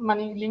বায়ারের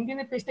মানে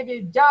লিঙ্কডইনের পেজটাকে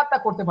যা তা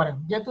করতে পারেন,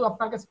 যেহেতু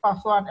আপনার কাছে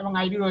পাসওয়ার্ড এবং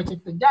আইডি রয়েছে,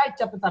 তো যা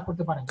ইচ্ছা আপনি তা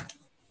করতে পারেন।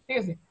 ঠিক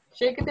আছে?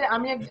 সেই ক্ষেত্রে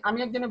আমি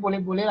একজনে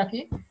বলে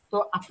রাখি, তো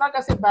আপনার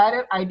কাছে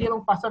বায়ারের আইডি এবং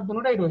পাসওয়ার্ড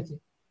দুটোই রয়েছে,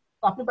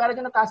 তো আপনি বায়ারের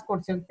জন্য কাজ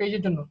করছেন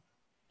পেজের জন্য।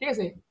 ঠিক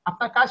আছে?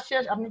 আপনার কাজ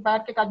শেষ, আপনি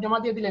বায়ারকে কাজ জমা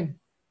দিয়ে দিলেন,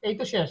 এই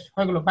তো শেষ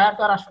হয়ে গেল। বায়ার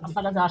তো আর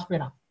আপনার কাছে আসবে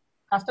না।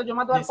 কাজটা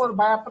জমা দেওয়ার পর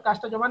বায়ার আপনার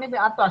কাজটা জমা নেবে,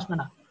 আর তো আসবে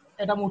না।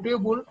 এটা মোটেও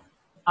ভুল।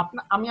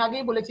 আমি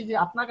আগেই বলেছি যে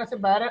আপনার কাছে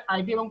বায়ারের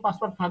আইডি এবং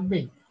পাসওয়ার্ড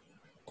থাকবেই।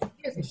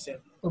 ঠিক আছে?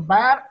 তো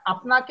বায়ার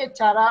আপনাকে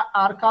ছাড়া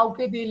আর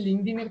কাউকে দিয়ে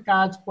লিঙ্কডইনের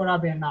কাজ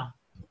করাবে না।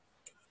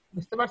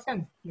 বুঝতে পারছেন?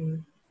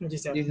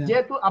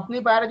 যেহেতু আপনি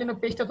বায়ারের জন্য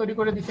পেজটা তৈরি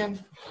করে দিচ্ছেন,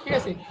 ঠিক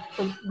আছে,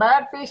 তো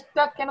বায়ার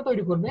পেজটা কেন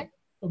তৈরি করবে?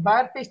 তো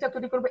বায়ার পেজটা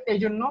তৈরি করবে এই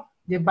জন্য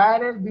যে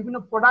বায়ারের বিভিন্ন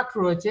প্রোডাক্ট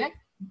রয়েছে।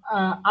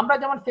 আমরা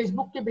যেমন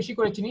ফেসবুককে বেশি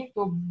করে চিনি,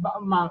 তো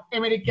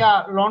আমেরিকা,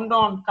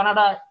 লন্ডন,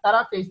 কানাডা তারা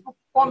ফেসবুক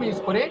কম ইউজ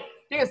করে।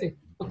 ঠিক আছে?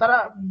 তো তারা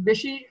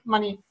বেশি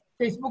মানে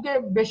ফেসবুকে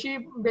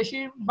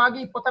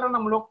বেশিরভাগই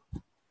প্রতারণামূলক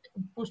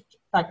পোস্ট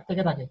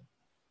থেকে থাকে।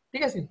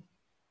 ঠিক আছে?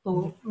 তো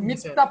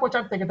মিথ্যা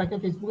প্রচার থেকে থাকে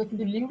ফেসবুকে,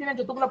 কিন্তু লিঙ্কডইনে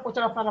যতগুলো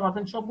প্রচার আপনারা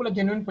পাবেন সবগুলো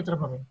জেনুইন প্রচার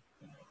পাবেন।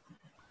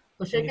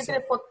 তো সেই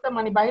ক্ষেত্রে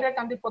মানে বাইরের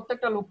কান্ট্রির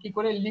প্রত্যেকটা লোক কি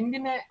করে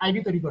লিঙ্কডইনে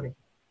আইডি তৈরি করে।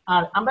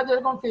 আর আমরা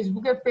যেরকম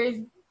ফেসবুকের পেজ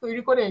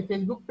তৈরি করে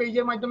ফেসবুক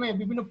পেজের মাধ্যমে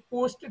বিভিন্ন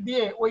পোস্ট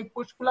দিয়ে ওই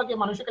পোস্টগুলোকে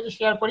মানুষের কাছে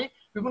শেয়ার করি,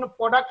 বিভিন্ন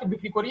প্রোডাক্ট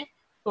বিক্রি করি।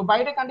 তো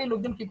বাইরের কান্ট্রির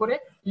লোকজন কি করে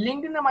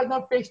লিঙ্কডইনের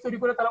মাধ্যমে পেজ তৈরি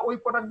করে তারা ওই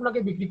প্রোডাক্টগুলোকে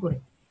বিক্রি করে।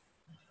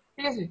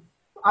 ঠিক আছে?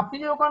 আপনি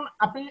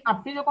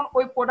যখন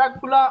ওই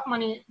প্রোডাক্টগুলো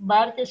মানে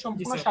বায়ারকে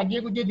সম্পূর্ণ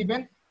সাজিয়ে গুজিয়ে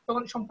দিবেন,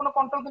 তখন সম্পূর্ণ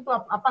কন্ট্রোল কিন্তু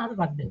আপনার হাতে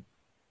থাকবে।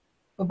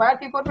 তো বায়ার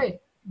কি করবে,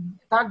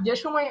 তার যে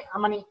সময়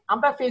মানে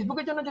আমরা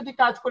ফেসবুকের জন্য যদি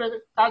কাজ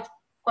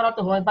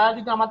করাতে হয়, বায়ার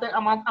যদি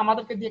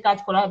আমাদেরকে দিয়ে কাজ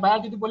করা হয়,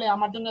 বায়ার যদি বলে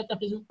আমার জন্য একটা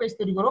ফেসবুক পেজ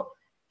তৈরি করো,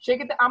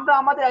 সেক্ষেত্রে আমরা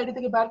আমাদের আইডি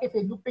থেকে বায়ারকে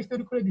ফেসবুক পেজ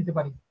তৈরি করে দিতে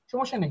পারি,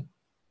 সমস্যা নেই,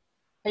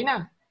 তাই না?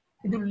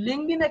 কিন্তু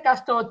লিঙ্কডইনের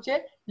কাজটা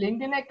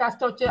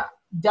হচ্ছে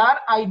যার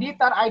আইডি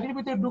তার আইডির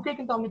ভিতরে ঢুকে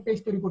কিন্তু আপনি পেজ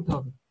তৈরি করতে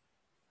হবে।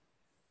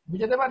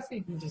 বুঝতে পারছি?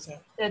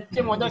 এর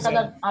চেয়ে মজার কাজ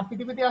আর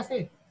পৃথিবীতে আছে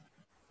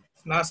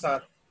না স্যার।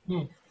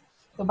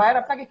 তো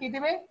বায়ার আপনাকে কি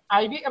দিবে,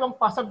 আইডি এবং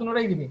পাসওয়ার্ড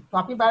দুটোই দিবে। তো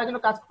আপনি বায়ারের জন্য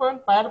কাজ করবেন,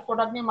 বায়ার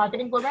প্রোডাক্ট নিয়ে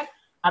মার্কেটিং করবেন,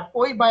 আর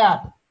ওই বায়ার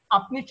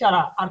আপনি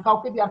ছাড়া আর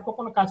কাউকে দিয়ে আর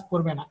কখনো কাজ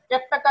করবে না।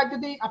 একটা কাজ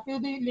যদি আপনি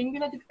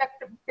লিঙ্কডইনে যদি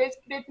একটা পেজ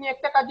ক্রিয়েট নিয়ে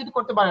একটা কাজ যদি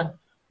করতে পারেন,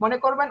 মনে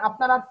করবেন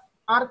আপনার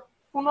আর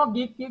কোনো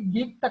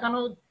গিগ টাকানো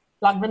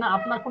লাগবে না,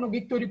 আপনার কোনো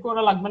গিগ তৈরি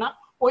করা লাগবে না।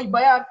 ওই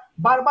বায়ার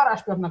বারবার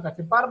আসবে আপনার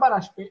কাছে, বারবার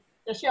আসবে,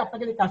 এসে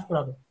আপনাকে দিয়ে কাজ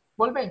করাবে,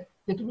 বলবে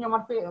যে তুমি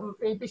আমার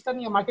এই পেজটা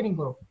নিয়ে মার্কেটিং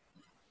করো।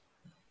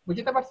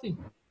 বুঝতে পারছি?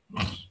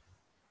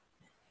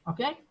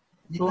 ওকে?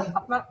 তো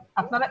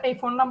আপনারা এই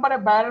ফোন নাম্বারে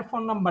বায়ারের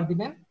ফোন নাম্বার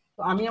দিবেন।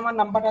 তো আমি আমার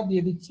নাম্বারটা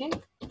দিয়ে দিচ্ছি।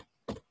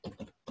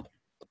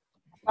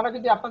 আপনারা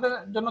যদি আপনাদের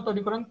জন্য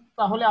তৈরি করেন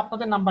তাহলে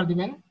আপনাদের নাম্বার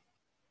দিবেন।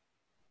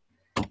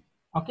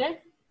 ওকে?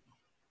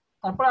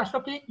 তারপর আসলো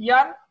কি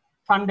ইয়ার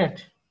ফান্ডেড।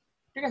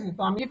 ঠিক আছে?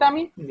 তো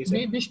আমি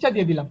 20টা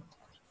দিয়ে দিলাম,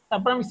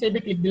 তারপর আমি সেভে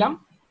ক্লিক দিলাম।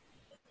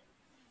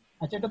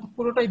 আচ্ছা, এটা তো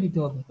পুরোটাই দিতে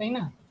হবে, তাই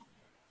না?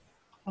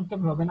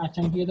 হবে না। আচ্ছা,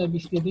 আমি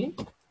 2020 দিয়ে দিই।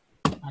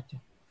 আচ্ছা,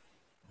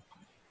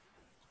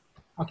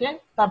 ওকে,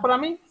 তারপর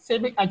আমি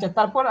সেভ। আচ্ছা,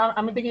 তারপর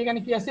আমি দেখি এখানে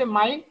কি আছে,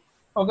 মাই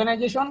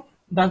organisation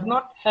does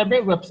not have a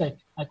website.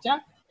 আচ্ছা,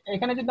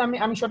 এখানে যদি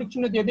আমি সঠিক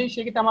চিহ্ন দিয়ে দিই,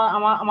 সেক্ষেত্রে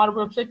আমার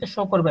ওয়েবসাইটটা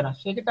শো করবে না।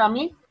 সেক্ষেত্রে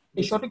আমি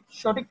এই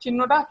সঠিক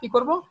চিহ্নটা কি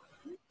করব,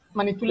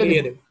 মানে তুলে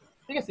দেব।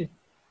 ঠিক আছে?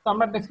 তো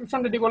আমরা ডেসক্রিপশন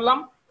রেডি করলাম,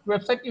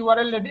 ওয়েবসাইট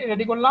ইউআরএল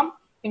রেডি করলাম,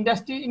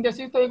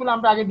 ইন্ডাস্ট্রি তো এগুলো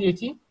আমরা আগে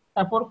দিয়েছি,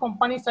 তারপর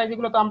কোম্পানি সাইজ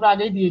এগুলো তো আমরা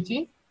আগেই দিয়েছি।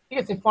 ঠিক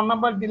আছে? ফোন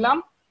নাম্বার দিলাম,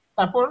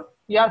 তারপর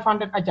ইয়ার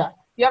ফান্ডেড। আচ্ছা,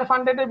 ইয়ার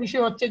ফান্ডেডের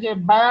বিষয় হচ্ছে যে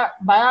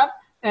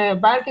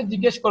বায়ারকে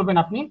জিজ্ঞেস করবেন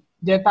আপনি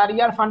যে তার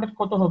ইয়ার ফান্ডেড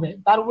কত হবে,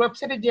 তার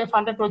ওয়েবসাইটে যে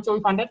ফান্ডেড রয়েছে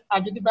ওই ফান্ডেড। আর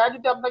যদি বায়ার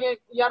যদি আপনাকে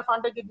ইয়ার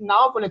ফান্ডেড যদি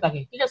নাও বলে থাকে,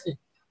 ঠিক আছে,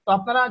 তো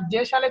আপনারা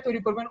যে সালে তৈরি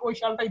করবেন ওই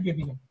সালটাই দিয়ে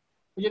দিবেন।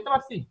 বুঝতে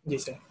পারছি? জি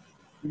স্যার।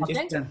 ওকে,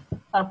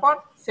 তারপর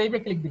সেভে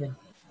ক্লিক দিবেন।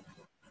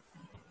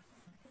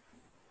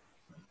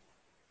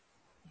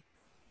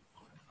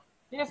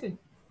 ঠিক আছে?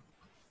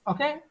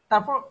 ওকে,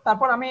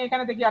 তারপর আমি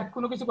এখানে দেখি আর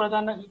কোনো কিছু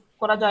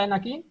করা যায়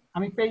নাকি।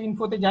 আমি পেজ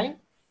ইনফোতে যাই।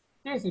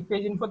 ঠিক আছে?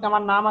 পেজ ইনফোতে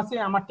আমার নাম আছে,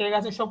 আমার ট্যাগ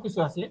আছে, সবকিছু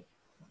আছে।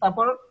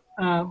 তারপর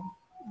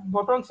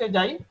বটনসে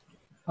যাই।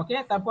 ওকে,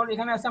 তারপর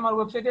এখানে আছে আমার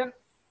ওয়েবসাইটের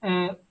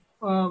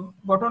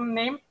বটন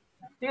নেম।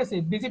 ঠিক আছে?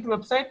 ভিজিট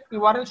ওয়েবসাইট,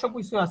 ইউআরএল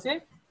সবকিছু আছে,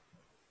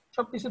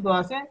 সবকিছু দেওয়া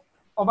আছে।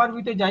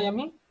 ওভারভিউতে যাই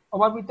আমি,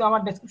 ওভারভিউতে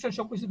আমার ডেসক্রিপশন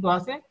সবকিছু দেওয়া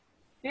আছে।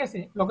 ঠিক আছে?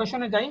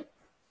 লোকেশনে যাই।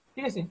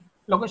 ঠিক আছে?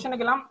 লোকেশনে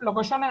গেলাম,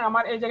 লোকেশনে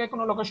আমার এই জায়গায়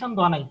কোনো লোকেশন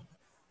দেওয়া নাই,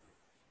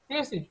 ঠিক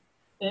আছে।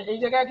 এই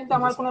জায়গায় কিন্তু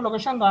আমার কোনো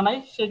লোকেশন দেওয়া নাই,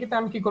 সেক্ষেত্রে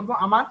আমি কি করব,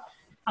 আমার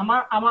আমার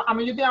আমার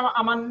আমি যদি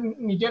আমার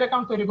নিজের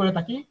অ্যাকাউন্ট তৈরি করে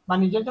থাকি বা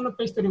নিজের জন্য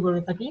পেজ তৈরি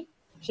করে থাকি,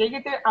 সেই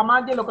ক্ষেত্রে আমার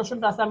যে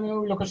লোকেশনটা আছে আমি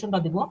ওই লোকেশনটা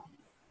দিব।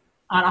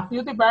 আর আপনি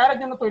যদি বায়ারের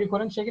জন্য তৈরি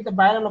করেন সেক্ষেত্রে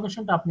বায়ারের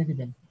লোকেশনটা আপনি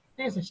দিবেন,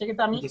 ঠিক আছে।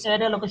 সেক্ষেত্রে আমি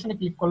এড এ লোকেশনে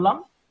ক্লিক করলাম।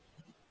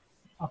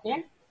 ওকে,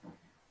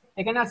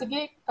 এখানে আছে কি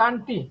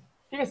কান্ট্রি,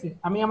 ঠিক আছে,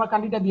 আমি আমার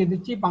কান্ট্রিটা দিয়ে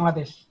দিচ্ছি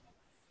বাংলাদেশ,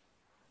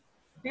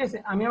 ঠিক আছে,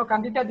 আমি আমার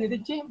কান্ট্রিটা দিয়ে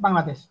দিচ্ছি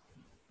বাংলাদেশ।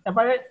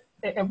 এবারে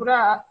এরপরে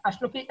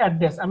আসলো কি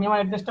অ্যাড্রেস, আমি আমার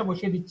অ্যাড্রেসটা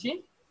বসিয়ে দিচ্ছি।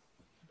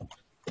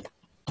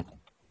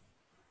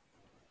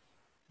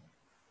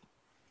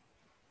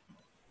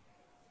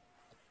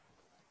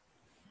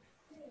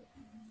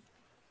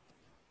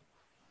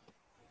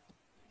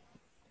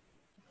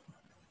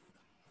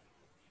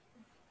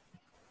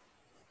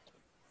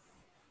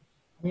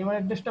 আমি আমার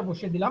অ্যাড্রেসটা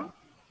বসিয়ে দিলাম।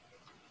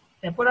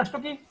 এরপর আসলো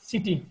কি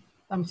সিটি,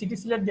 আমি সিটি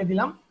সিলেক্ট দিয়ে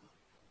দিলাম,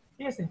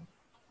 ঠিক আছে।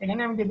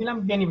 এখানে আমি দিয়ে দিলাম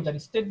বেনিফিশিয়ারি,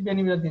 স্টেট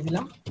বেনিফিশিয়ারি দিয়ে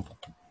দিলাম।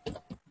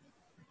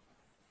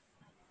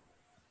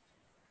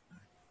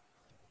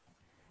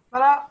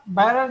 তারা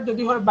বাইরের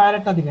যদি হয়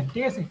বাইরেরটা দিবেন,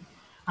 ঠিক আছে।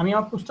 আমি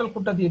আমার পোস্টাল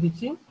কোডটা দিয়ে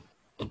দিচ্ছি।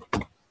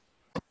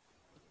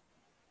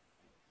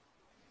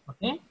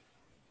 ওকে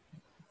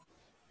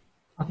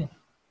ওকে,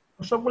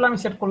 সবগুলো আমি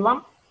সেট করলাম,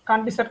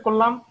 কান্ট্রি সেট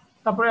করলাম,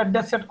 তারপর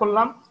অ্যাড্রেস সেট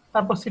করলাম,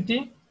 তারপর সিটি,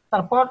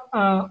 তারপর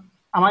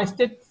আমার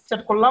স্টেট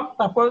সেট করলাম,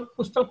 তারপর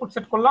পোস্টাল কোড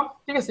সেট করলাম,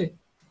 ঠিক আছে।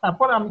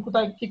 তারপর আমি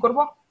কোথায় কি করব,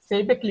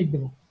 সেভে ক্লিক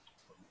দেব।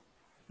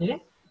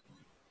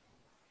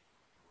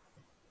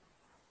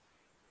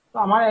 তো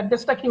আমার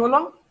অ্যাড্রেসটা কি হলো,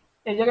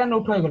 এই জায়গায়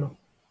নোট হয়ে গেল,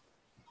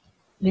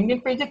 লিঙ্কডইন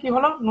পেজে কি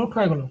হলো, নোট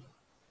হয়ে গেল,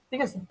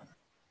 ঠিক আছে।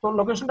 তো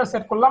লোকেশনটা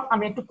সেট করলাম,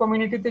 আমি একটু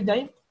কমিউনিটিতে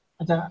যাই।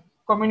 আচ্ছা,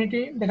 কমিউনিটি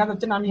দেখা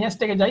যাচ্ছে না, আমি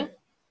হ্যাশট্যাগে যাই।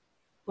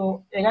 তো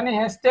এখানে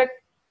হ্যাশট্যাগ,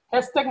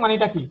 হ্যাশট্যাগ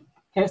মানেটা কি,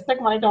 হ্যাশট্যাগ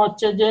মানেটা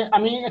হচ্ছে যে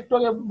আমি একটু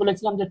আগে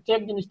বলেছিলাম যে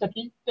ট্যাগ জিনিসটা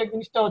কি, ট্যাগ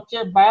জিনিসটা হচ্ছে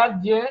বায়ার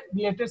যে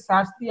রিলেটেড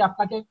সার্চ দিয়ে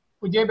আপনাকে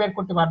খুঁজে বের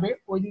করতে পারবে,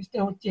 ওই জিনিসটা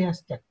হচ্ছে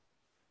হ্যাশট্যাগ।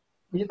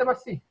 বুঝতে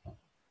পারছি?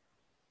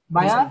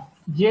 বায়ার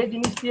যে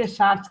জিনিস দিয়ে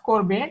সার্চ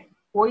করবে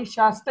ওই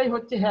সার্চটাই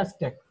হচ্ছে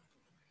হ্যাশট্যাগ,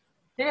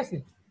 ঠিক আছে।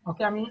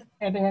 ওকে, আমি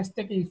এটা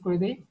হ্যাশট্যাগ ইউজ করে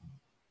দিই।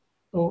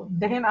 তো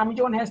দেখেন আমি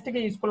যখন হ্যাশট্যাগ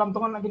ইউজ করলাম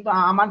তখন কিন্তু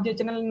আমার যে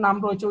চ্যানেলের নাম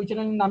রয়েছে ওই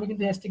চ্যানেলের নামে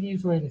কিন্তু হ্যাশট্যাগ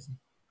ইউজ হয়ে গেছে,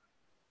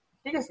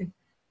 ঠিক আছে।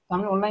 তো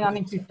আমি অনলাইন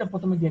আর্নিং টিপসটা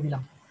প্রথমে দিয়ে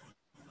দিলাম,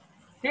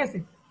 ঠিক আছে।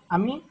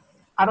 আমি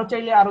আরো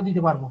চাইলে আরো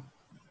দিতে পারবো,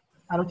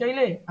 আরো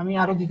চাইলে আমি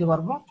আরো দিতে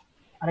পারবো।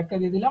 আরেকটা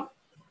দিয়ে দিলাম,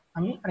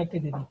 আমি আরেকটা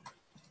দিয়ে দিই,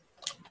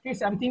 ঠিক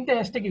আছে। আমি তিনটে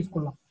হ্যাশট্যাগ ইউজ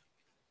করলাম,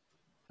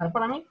 তারপর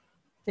আমি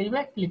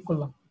সেইভে ক্লিক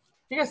করলাম,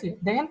 ঠিক আছে।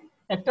 দেখেন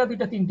একটা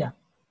দুইটা তিনটা,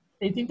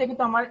 এই তিনটা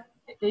কিন্তু আমার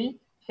এই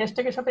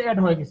হ্যাশট্যাগের সাথে অ্যাড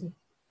হয়ে গেছে।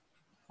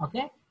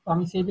 ওকে, তো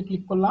আমি সেইভে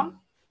ক্লিক করলাম।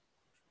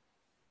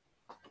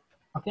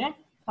 ওকে,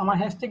 আমার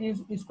হ্যাশট্যাগ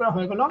ইউজ করা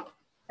হয়ে গেল।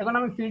 এখন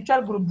আমি ফিউচার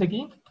গ্রুপ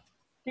দেখি,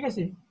 ঠিক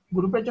আছে।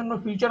 গ্রুপের জন্য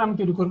ফিউচার আমি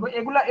তৈরি করবো,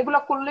 এগুলা এগুলা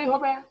করলেই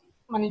হবে,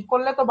 মানে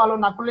করলে তো ভালো,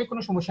 না করলে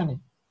কোনো সমস্যা নেই।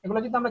 এগুলো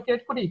যদি আমরা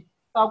ক্রিয়েট করি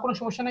তাও কোনো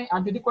সমস্যা নেই,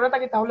 আর যদি করে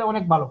থাকি তাহলে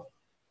অনেক ভালো,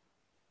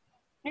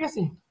 ঠিক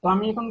আছে। তো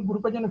আমি এখন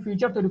গ্রুপের জন্য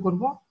ফিউচার তৈরি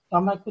করব। তো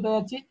আমরা কোথায়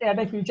যাচ্ছি, অ্যাড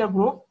এ ফিউচার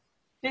গ্রুপ,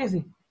 ঠিক আছে।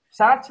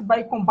 সার্চ বাই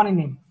কোম্পানি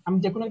নেম, আমি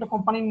যে কোনো একটা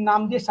কোম্পানির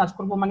নাম দিয়ে সার্চ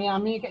করব, মানে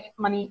আমি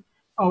মানে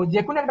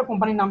যে কোনো একটা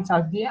কোম্পানির নাম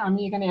সার্চ দিয়ে আমি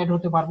এখানে অ্যাড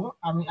হতে পারবো।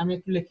 আমি আমি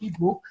একটু লিখি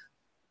বুক,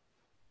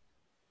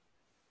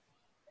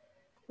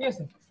 ঠিক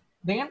আছে।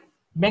 দেখেন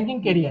ব্যাংকিং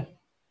ক্যারিয়ার,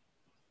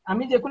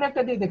 আমি যে কোনো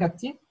একটা দিয়ে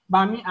দেখাচ্ছি, বা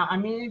আমি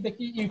আমি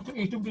দেখি ইউটিউব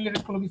ইউটিউব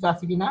রিলেটেড কোনো কিছু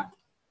আছে কিনা।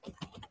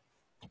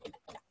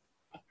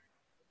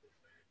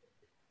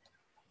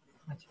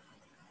 আচ্ছা,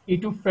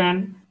 YouTube fan,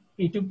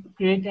 YouTube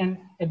create and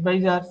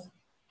advisers,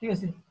 ঠিক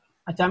আছে।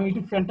 আচ্ছা, আমি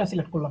ইউটিউব ফ্যানটা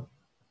সিলেক্ট করলাম,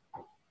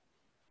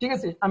 ঠিক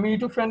আছে। আমি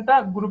ইউটিউব ফ্যানটা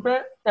গ্রুপে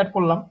অ্যাড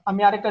করলাম।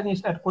 আমি আরেকটা জিনিস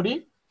অ্যাড করি,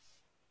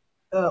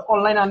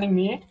 অনলাইন আর্নিং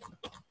নিয়ে,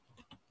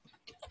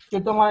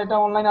 যেহেতু আমার এটা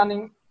অনলাইন আর্নিং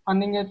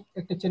আর্নিং এর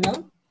একটা চ্যানেল।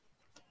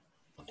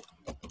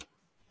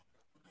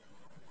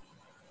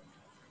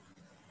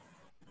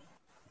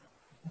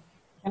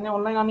 এখানে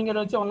অনলাইন আর্নিং এ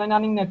রয়েছে online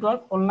earning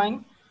network, online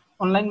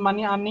online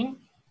money earning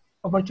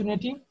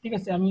opportunity, ঠিক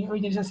আছে। আমি ওই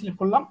জিনিসটা সিলেক্ট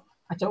করলাম।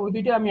 আচ্ছা, ওই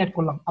দুইটা আমি অ্যাড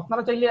করলাম।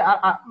 আপনারা চাইলে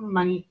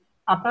মানে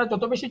আপনারা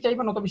যত বেশি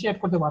চাইবেন তত বেশি অ্যাড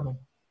করতে পারবেন,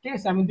 ঠিক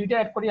আছে। আমি দুইটা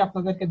অ্যাড করি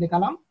আপনাদেরকে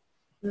দেখালাম।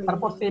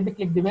 তারপর সেভে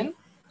ক্লিক দিবেন।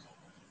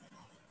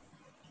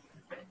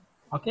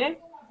 ওকে,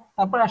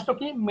 তারপর আসলো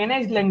কি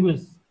ম্যানেজ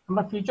ল্যাঙ্গুয়েজ,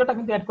 আমরা ফিচারটা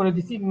কিন্তু অ্যাড করে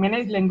দিছি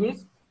ম্যানেজ ল্যাঙ্গুয়েজ,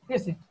 ঠিক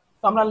আছে।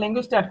 তো আমরা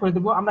ল্যাঙ্গুয়েজটা অ্যাড করে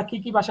দেবো, আমরা কি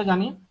কি ভাষা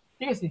জানি,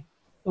 ঠিক আছে।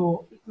 তো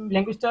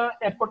ল্যাঙ্গুয়েজটা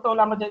অ্যাড করতে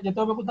হলে আমরা যেতে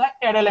হবে কোথায়,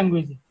 অ্যাড এ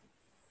ল্যাঙ্গুয়েজে।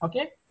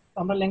 ওকে, তো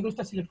আমরা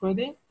ল্যাঙ্গুয়েজটা সিলেক্ট করে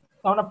দিই।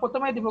 তো আমরা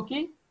প্রথমে দিব কি,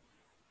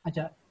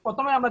 আচ্ছা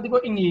প্রথমে আমরা দিব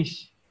ইংলিশ।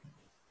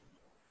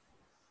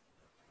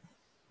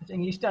 আচ্ছা,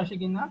 ইংলিশটা আসে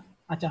কিনা,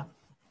 আচ্ছা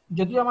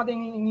যদিও আমাদের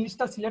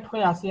ইংলিশটা সিলেক্ট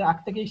হয়ে আসে আগ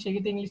থেকেই,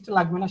 সেক্ষেত্রে ইংলিশটা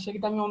লাগবে না,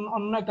 সেক্ষেত্রে আমি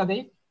অন্য একটা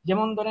দেই।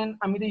 যেমন ধরেন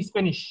আমি দিই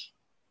স্প্যানিশ,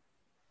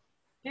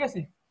 ঠিক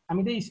আছে।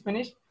 আমি দিই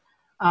স্প্যানিশ।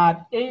 আর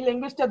এই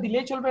ল্যাঙ্গুয়েজটা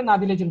দিলেই চলবে না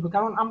দিলেই চলবে,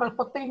 কারণ আমরা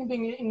প্রত্যেকে কিন্তু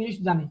ইংলিশ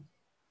জানি,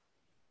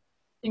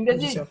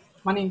 ইংরেজি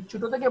মানে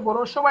ছোট থেকে বড়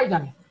সবাই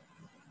জানে,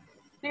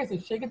 ঠিক আছে।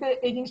 সেক্ষেত্রে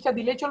এই জিনিসটা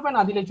দিলেই চলবে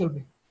না দিলেই চলবে,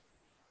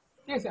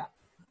 ঠিক আছে।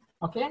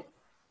 ওকে,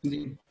 জি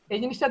এই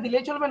জিনিসটা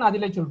দিলেই চলবে না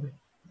দিলেই চলবে,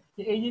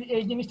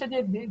 এই জিনিসটা যে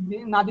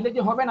না দিলে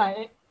যে হবে না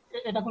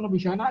এটা কোনো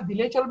বিষয় না,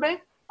 দিলেই চলবে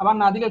আবার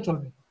না দিলেও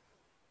চলবে।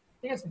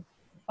 ঠিক আছে,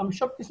 আমি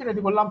সবকিছু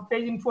রেডি করলাম,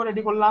 পেজ ইনফো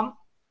রেডি করলাম,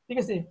 ঠিক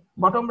আছে,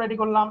 বটম রেডি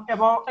করলাম,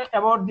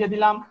 অ্যাবাউট দিয়ে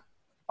দিলাম,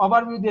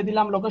 ওভারভিউ দিয়ে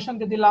দিলাম, লোকেশন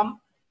দিয়ে দিলাম,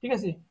 ঠিক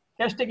আছে,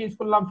 হ্যাশট্যাগ ইউজ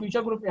করলাম,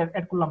 ফিউচার গ্রুপ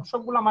অ্যাড করলাম,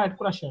 সবগুলো আমার অ্যাড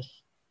করা শেষ।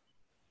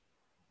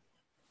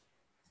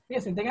 ঠিক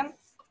আছে, দেখেন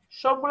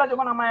সবগুলা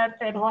যখন আমার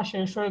অ্যাড হওয়া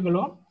শেষ হয়ে গেল,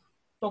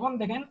 তখন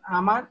দেখেন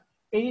আমার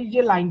এই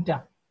যে লাইনটা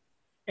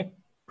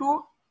একটু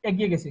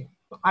এগিয়ে গেছে,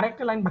 তো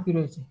আরেকটা লাইন বাকি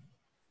রয়েছে।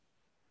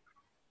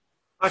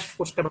 ফার্স্ট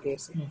পোস্টটা বাকি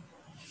আছে।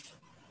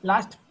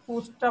 লাস্ট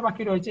পোস্টটা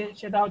বাকি রয়েছে,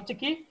 সেটা হচ্ছে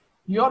কি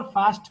ইয়োর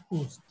ফার্স্ট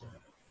পোস্ট।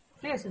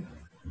 ঠিক আছে,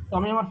 তো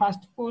আমি আমার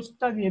ফার্স্ট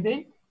পোস্টটা দিয়ে দেই,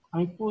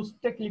 আমি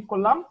পোস্টে ক্লিক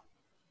করলাম,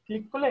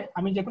 ক্লিক করলে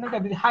আমি যে কোনো একটা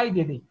হাই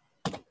দিয়ে দিই,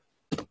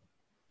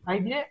 হাই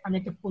দিয়ে আমি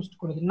একটা পোস্ট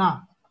করে দিই। না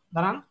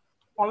দাঁড়ান,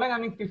 অনলাইন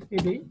আর্নিং টিপস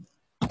দিয়ে দিই।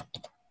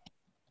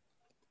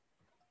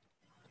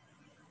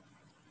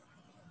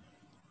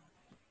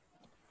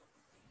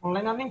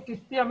 অনলাইন আর্নিং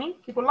টিপস দিয়ে আমি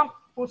কি করলাম,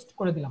 পোস্ট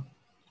করে দিলাম,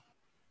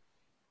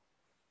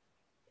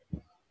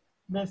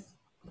 ব্যাস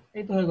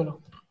এই তো হয়ে গেল।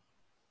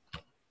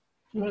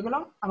 কি হয়ে গেল,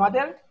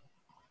 আমাদের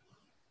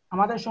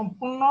আমাদের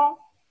সম্পূর্ণ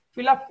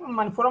ফিল আপ,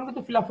 মানে ফর্ম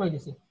কিন্তু ফিল আপ হয়ে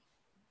গেছে।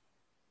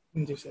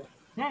 জি স্যার।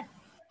 হ্যাঁ,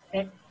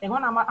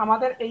 এখন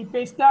আমাদের এই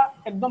পেজটা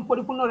একদম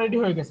পরিপূর্ণ রেডি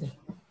হয়ে গেছে,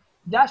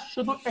 জাস্ট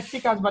শুধু একটি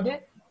কাজ বাদে,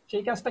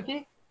 সেই কাজটা কি,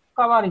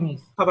 cover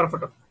image. Cover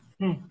photo.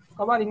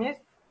 Cover image.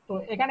 তো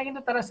এখানে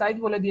কিন্তু তারা সাইজ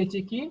বলে দিয়েছে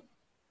কি,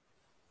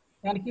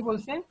 এখানে কি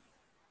বলছে,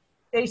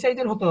 এই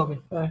সাইজের হতে হবে,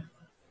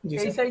 জি এই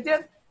স্যার। সাইজের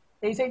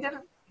এই সাইজের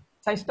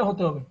সাইজটা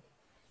হতে হবে।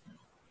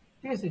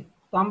 ঠিক আছে,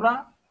 তো আমরা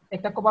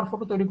একটা কভার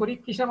ফটো তৈরি করি,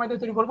 কিসের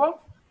মাধ্যমে তৈরি করব,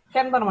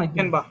 ক্যানভার মাধ্যমে।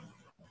 ক্যানভা।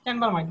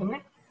 ক্যানভার মাধ্যমে।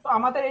 তো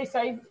আমাদের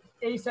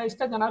এই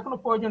সাইজটা জানার কোনো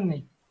প্রয়োজন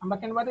নেই, আমরা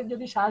ক্যানভাতে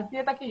যদি সার্চ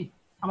দিয়ে থাকি,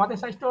 আমাদের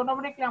সাইজটা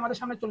অটোমেটিকলি আমাদের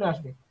সামনে চলে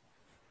আসবে।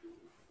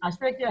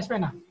 আসবে কি আসবে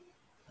না?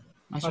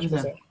 আসলে আসবে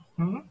স্যার স্যার।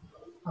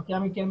 ওকে,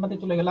 আমি ক্যানভাতে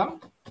চলে গেলাম।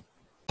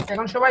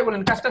 এখন সবাই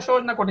বলেন কাজটা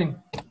সহজ না কঠিন?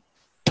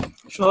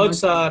 সহজ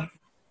স্যার।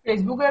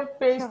 ফেসবুকের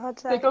পেজ সহজ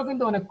স্যার। থেকেও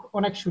কিন্তু অনেক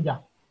অনেক সোজা।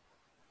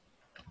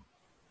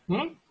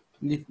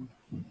 জি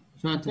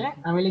স্যার ওকে,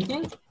 আমি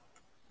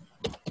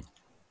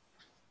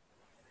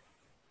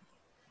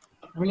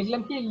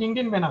লিখলাম কি,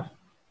 লিঙ্কডইন ব্যানার।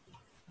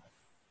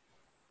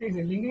 ঠিক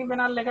আছে, লিঙ্কডইন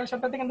ব্যানার লেখার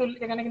সাথে সাথে কিন্তু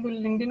এখানে কিন্তু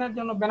লিঙ্কডইনের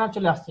জন্য ব্যানার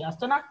চলে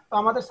আসছে না? তো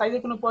আমাদের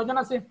সাইজের কোনো প্রয়োজন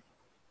আছে?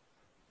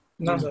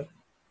 না স্যার।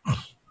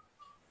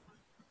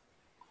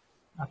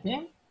 ওকে,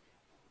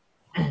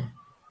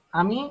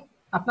 আমি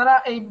আপনারা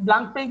এই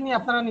ব্ল্যাঙ্ক পেজ নিয়ে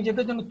আপনারা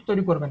নিজেদের জন্য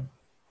তৈরি করবেন।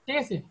 ঠিক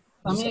আছে,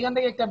 তো আমি এখান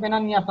থেকে একটা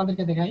ব্যানার নিয়ে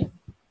আপনাদেরকে দেখাই,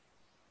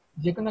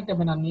 যে কোনো একটা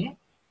ব্যানার নিয়ে।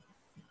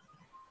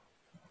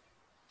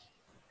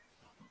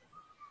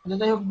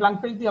 যাই হোক, ব্ল্যাঙ্ক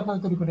পেজ দিয়ে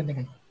আপনাদের তৈরি করে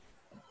দেখাই।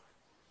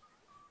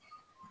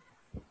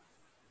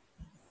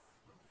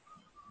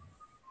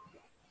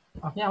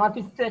 ওকে, আমার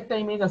পিছনে একটা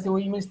ইমেজ আছে,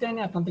 ওই ইমেজটাই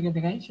নিয়ে আপনাদেরকে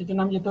দেখাই। সেজন্য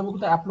আমি যেতে হবে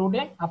কোথায়,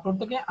 আপলোডে, আপলোড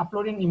থেকে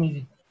আপলোড ইন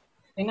ইমেজে,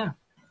 তাই না?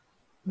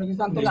 আমরা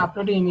কিছু আনতে হলে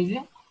আপলোড ইমেজে।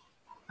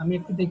 আমি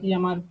একটু দেখি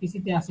আমার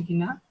পিসিতে আছে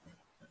কিনা।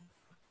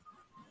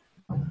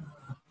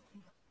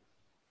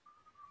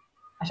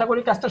 আশা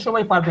করি কাজটা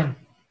সবাই পারবেন।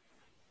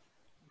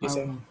 জি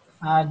স্যার।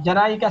 আর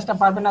যারা এই কাজটা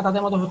পারবেন না,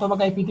 তাদের মতো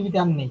হতভাগা এই পৃথিবীতে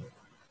আর নেই।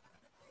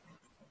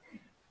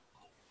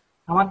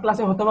 আমার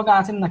ক্লাসে হতভাগা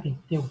আছেন নাকি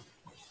কেউ?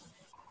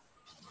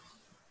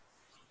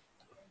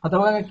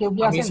 হতভাগা কেউ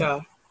কি আমি আছেন? স্যার।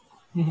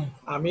 হ্যাঁ,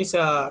 আমি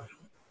স্যার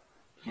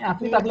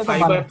আপনি থাকলে তো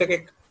ভালো। ফাইবার থেকে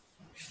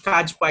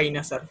কাজ পাই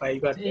না স্যার,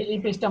 ফাইবার থেকে। এই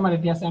পেজটা আমার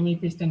রেডি আছে, আমি এই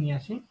পেজটা নিয়ে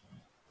আসি।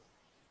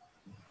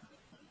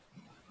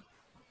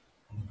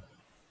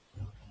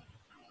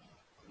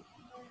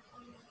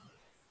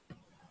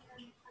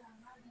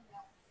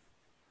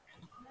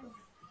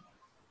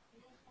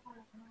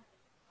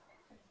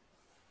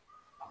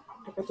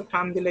 এটা তো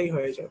টান দিলেই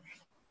হয়ে যাবে।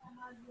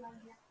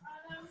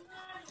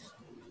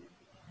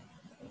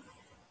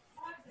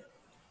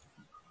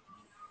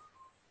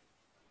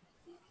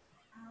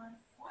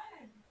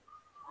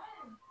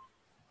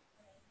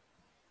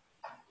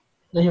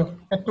 যাই হোক,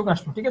 একটু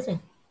আসলো, ঠিক আছে,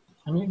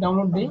 আমি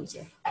ডাউনলোড দিই।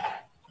 স্যার।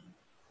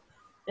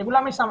 এগুলো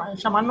আমি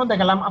সামান্য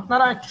দেখালাম,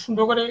 আপনারা একটু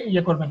সুন্দর করে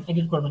ইয়ে করবেন,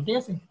 এডিট করবেন। ঠিক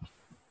আছে,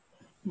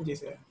 জি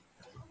স্যার।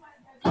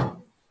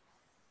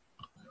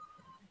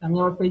 আমি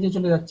আমার পেজে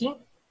চলে যাচ্ছি।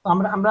 তো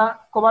আমরা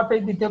কভার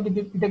পেজ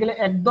দিতে গেলে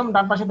একদম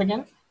ডান পাশে দেখেন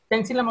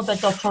পেন্সিলের মতো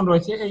একটা অপশন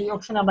রয়েছে, এই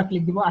অপশনে আমরা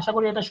ক্লিক দিব। আশা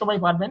করি এটা সবাই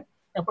পারবেন।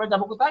 এরপরে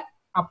যাবো কোথায়,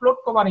 আপলোড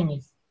কভার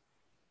ইমেজ।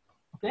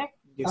 ওকে,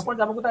 তারপর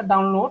যাবো কোথায়,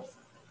 ডাউনলোড।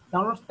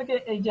 ডাউনলোডস থেকে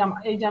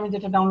এই যে আমি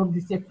যেটা ডাউনলোড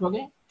দিচ্ছি একটু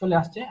আগে, চলে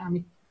আসছে। আমি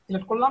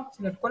সিলেক্ট করলাম,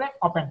 সিলেক্ট করে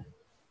ওপেন।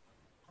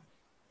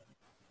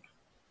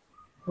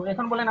 তো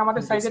এখন বলেন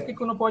আমাদের সাইজের কি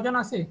কোনো প্রয়োজন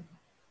আছে?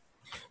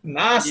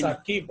 না স্যার,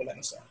 কি বলেন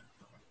স্যার?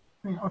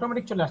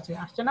 অটোমেটিক চলে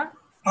আসছে না?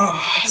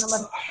 এখন আমরা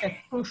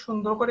একটু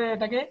সুন্দর করে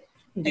এটাকে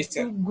জি একটু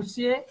স্যার।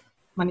 গুছিয়ে,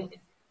 মানে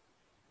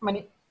মানে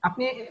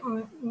আপনি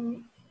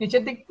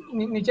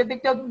নিচের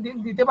দিকটাও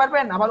দিতে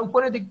পারবেন, আবার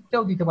উপরের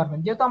দিকটাও দিতে পারবেন।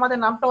 যেহেতু আমাদের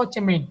নামটা হচ্ছে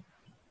main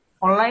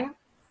online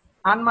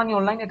earn money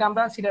online, এটা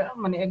আমরা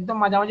মানে একদম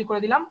মাঝামাঝি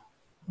করে দিলাম।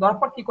 দেওয়ার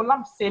পর কি করলাম,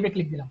 সেভে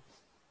ক্লিক দিলাম।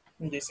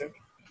 জি স্যার।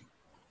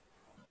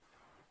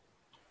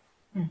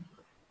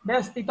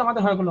 বেশ, এই তো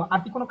আমাদের হয়ে গেল। আর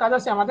কি কোনো কাজ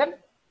আছে আমাদের?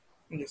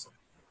 জি স্যার।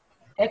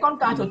 এখন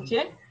কাজ হচ্ছে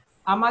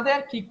আমাদের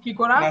কি কি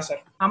করা, না স্যার।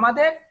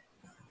 আমাদের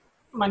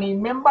মানে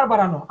মেম্বার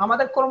বাড়ানো,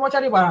 আমাদের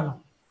কর্মচারী বাড়ানো,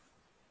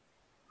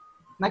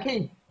 নাকি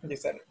জি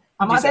স্যার।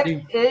 আমাদের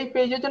এই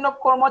পেজের জন্য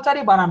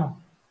কর্মচারী বাড়ানো।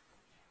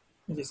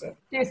 জি স্যার।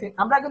 ঠিক আছে,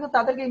 আমরা কিন্তু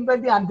তাদেরকে ইনভাইট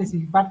দিয়ে আনতেছি,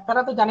 বাট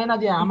তারা তো জানে না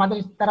যে আমাদের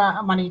তারা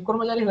মানে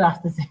কর্মচারী হয়ে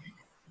আসতেছে।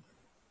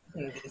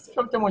 জি স্যার।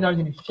 সবচেয়ে মজার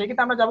জিনিস,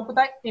 সেক্ষেত্রে আমরা যাবো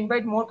কোথায়?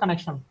 ইনভাইট মোর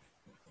কানেকশন।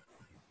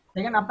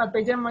 দেখেন আপনার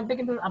পেজের মধ্যে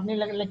কিন্তু আপনি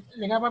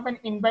লেখা পাবেন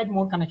ইনভাইট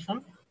মোর কানেকশন।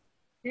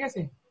 ঠিক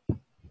আছে,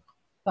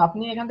 তো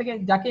আপনি এখান থেকে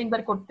যাকে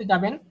ইনভাইট করতে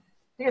যাবেন,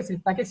 ঠিক আছে,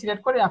 তাকে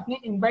সিলেক্ট করে আপনি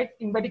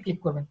ইনভাইটে ক্লিক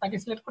করবেন, তাকে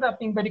সিলেক্ট করে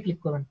আপনি ইনভাইটে ক্লিক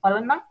করবেন,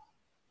 পারবেন না?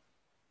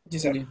 জি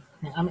স্যার।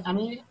 হ্যাঁ,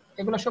 আমি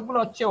এগুলো সবগুলো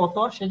হচ্ছে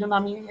অতর, সেই জন্য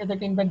আমি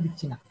এদেরকে ইনভাইট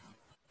দিচ্ছি না।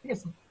 ঠিক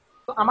আছে,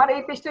 তো আমার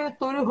এই পেজটা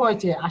তৈরি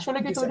হয়েছে, আসলে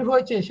কি জি তৈরি স্যার।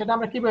 হয়েছে সেটা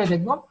আমরা কিভাবে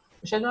দেখবো?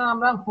 সেজন্য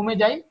আমরা হোমে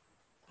যাই।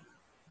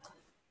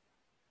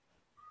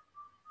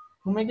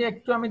 হোমে গিয়ে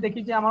একটু আমি দেখি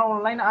যে আমার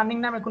অনলাইন আর্নিং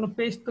নামে কোনো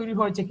পেজ তৈরি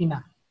হয়েছে কিনা।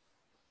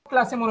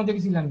 ক্লাসে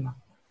মনোযোগী ছিলেন না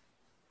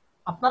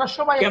আপনারা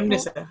সবাই। একটু কেমনে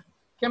স্যার?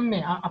 কেমনে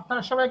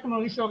আপনারা সবাই একটু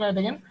মনোযোগ সহকারে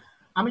দেখেন।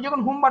 আমি যখন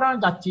হোম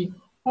বাটনে যাচ্ছি,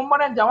 হোম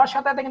বাটনে যাওয়ার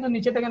সাথে সাথে কিন্তু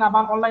নিচে দেখেন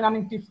আমার অনলাইন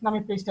আর্নিং টিপস নামে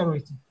পেজটা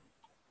রয়েছে।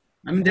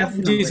 আমি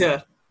দেখছিলাম জি ভাই। স্যার।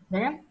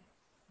 দেখেন,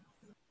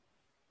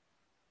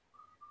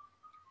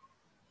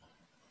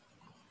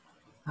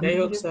 যাই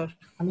হোক স্যার।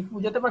 আমি কি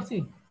বুঝাতে পারছি?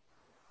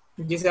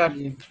 জি স্যার।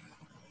 জি।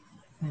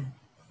 হুম।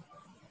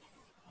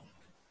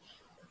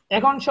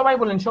 এখন সবাই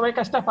বলেন, সবাই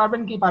কাজটা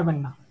পারবেন কি পারবেন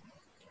না?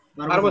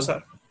 পারবো স্যার।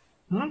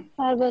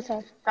 পারবো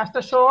স্যার। কাজটা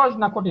সহজ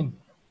না কঠিন?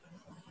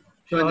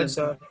 সহজ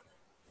স্যার।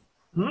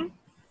 হুম।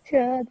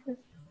 সহজ।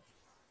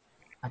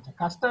 আচ্ছা,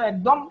 কাজটা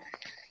একদম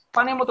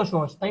পানির মতো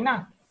সহজ, তাই না?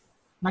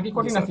 নাকি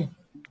কঠিন স্যার। আছে?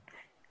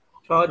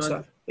 সহজ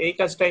স্যার।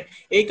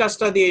 এই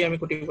কাজটা দিয়ে আমি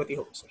কোটিপতি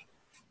হব স্যার।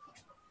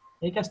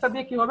 এই কাজটা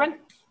দিয়ে কি হবেন?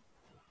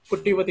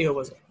 কোটিপতি হব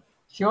স্যার।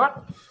 শিওর?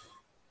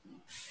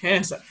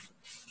 হ্যাঁ স্যার।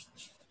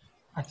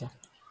 আচ্ছা,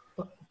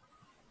 তো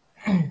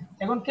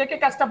এখন কে কে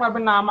কাজটা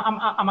পারবেন না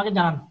আমাকে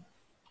জানান।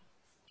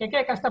 কে কে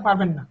কাজটা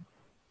পারবেন না?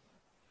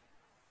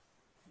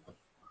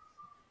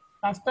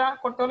 কাজটা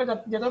করতে হলে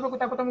যেতে হবে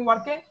কোথায়? প্রথমে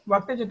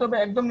ওয়ার্কে যেতে হবে,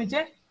 একদম নিচে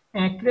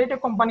ক্রিয়েট এ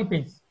কোম্পানি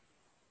পেজ।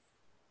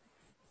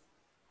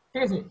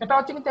 ঠিক আছে, এটা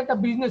হচ্ছে কিন্তু একটা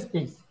বিজনেস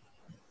পেজ।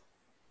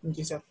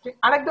 জি স্যার।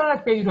 আরেক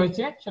ধরনের পেজ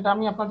রয়েছে, সেটা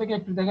আমি আপনাদেরকে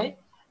একটু দেখাই।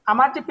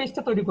 আমার যে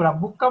পেজটা তৈরি করা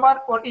বুক কভার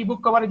ও ই বুক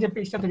কভারের যে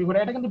পেজটা তৈরি করা,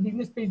 এটা কিন্তু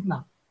বিজনেস পেজ না।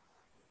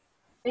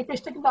 এই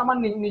পেজটা কিন্তু আমার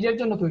নিজের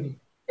জন্য তৈরি।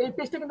 এই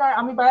পেজটা কিন্তু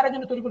আমি বাইরের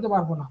জন্য তৈরি করতে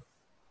পারবো না।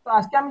 তো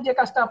আজকে আমি যে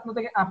কাজটা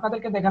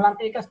আপনাদেরকে দেখালাম,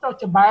 এই কাজটা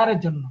হচ্ছে বায়ারের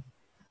জন্য।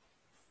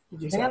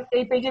 জি স্যার। দেখেন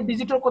এই পেজে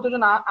ভিজিটর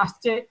কতজন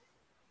আসছে,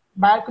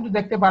 বায়ার কিন্তু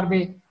দেখতে পারবে,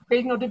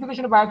 পেজ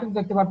নোটিফিকেশন বায়ার কিন্তু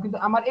দেখতে পারবে, কিন্তু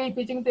আমার এই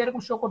পেজে কিন্তু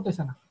এরকম শো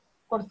করতেছে না।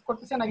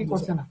 করতেছে নাকি জি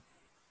করছে স্যার। না?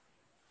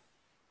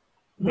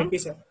 দেখি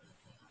স্যার।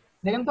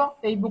 দেখেন তো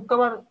এই বুক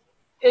কভার,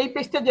 এই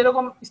পেজটা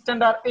যেরকম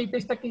স্ট্যান্ডার্ড, এই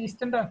পেজটা কি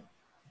স্ট্যান্ডার্ড?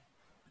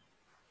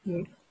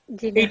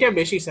 জি না। এইটা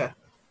বেশি স্যার।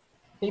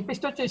 এই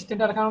পেজটা হচ্ছে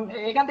স্ট্যান্ডার্ড, কারণ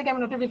এখান থেকে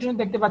আমি নোটিফিকেশন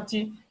দেখতে পাচ্ছি,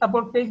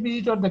 তারপর পেজ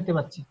ভিজিটর দেখতে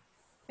পাচ্ছি।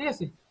 ঠিক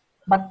আছে,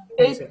 বাট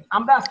এই জি স্যার।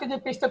 আমরা আজকে যে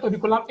পেজটা তৈরি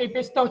করলাম, এই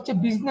পেজটা হচ্ছে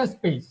বিজনেস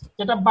পেজ,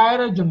 যেটা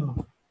বায়ারের জন্য,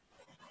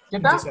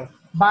 যেটা জি স্যার।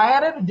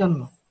 বায়ারের জন্য।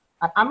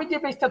 আর আমি যে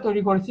পেজটা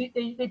তৈরি করেছি,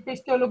 এই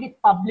পেজটা হলো কি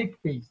পাবলিক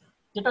পেজ,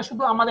 যেটা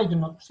শুধু আমাদের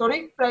জন্য, সরি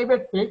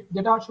প্রাইভেট পেজ,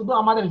 যেটা শুধু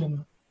আমাদের জন্য।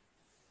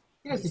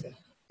 ঠিক জি আছে, স্যার।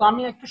 তো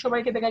আমি একটু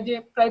সবাইকে দেখাই যে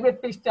প্রাইভেট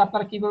পেজটা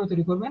আপনারা কিভাবে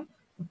তৈরি করবেন।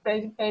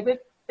 প্রাইভেট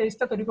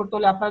পেজটা তৈরি করতে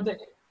হলে আপনারা যে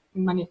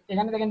মানে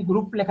এখানে দেখেন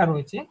গ্রুপ লেখা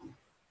রয়েছে,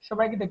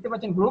 সবাইকে দেখতে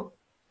পাচ্ছেন গ্রুপ,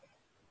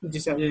 জি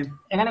স্যার। জি।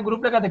 এখানে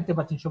গ্রুপ লেখা দেখতে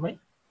পাচ্ছেন সবাই।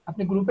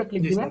 আপনি গ্রুপে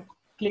ক্লিক জি দিবেন,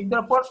 স্যার। ক্লিক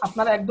দেওয়ার পর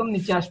আপনারা একদম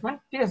নিচে আসবেন।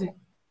 ঠিক আছে,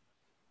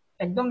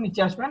 একদম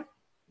নিচে আসবেন,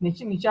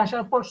 নিচে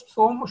আসার পর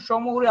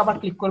সমুরে আবার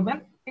ক্লিক করবেন।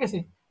 ঠিক আছে,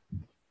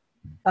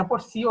 তারপর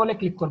সি অলে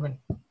ক্লিক করবেন।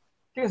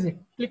 ঠিক আছে,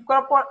 ক্লিক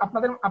করার পর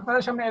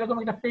আপনাদের সামনে এরকম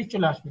একটা পেজ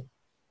চলে আসবে।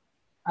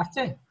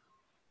 আসছে?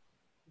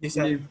 জি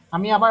স্যার। জি।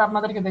 আমি আবার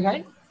আপনাদেরকে দেখাই,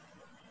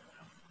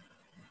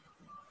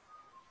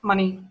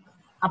 মানে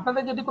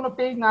আপনাদের যদি কোনো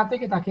পেজ না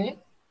থেকে থাকে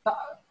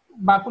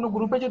বা কোনো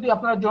গ্রুপে যদি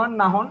আপনারা জয়েন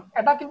না হন,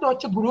 এটা কিন্তু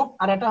হচ্ছে গ্রুপ,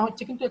 আর এটা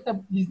হচ্ছে কিন্তু একটা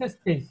বিজনেস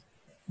পেজ।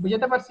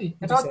 বুঝতে পারছি?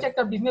 এটা জি হচ্ছে স্যার।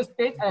 একটা বিজনেস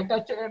পেজ, আর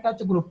এটা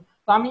হচ্ছে গ্রুপ।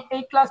 তো আমি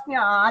এই ক্লাস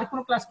নিয়ে আর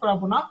কোনো ক্লাস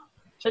করাবো না,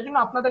 সেজন্য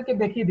আপনাদেরকে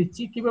দেখিয়ে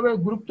দিচ্ছি কিভাবে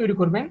গ্রুপ তৈরি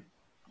করবেন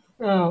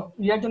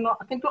ইয়ার জন্য।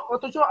 কিন্তু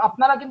অথচ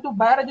আপনারা কিন্তু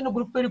বাইরের জন্য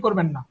গ্রুপ তৈরি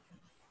করবেন না।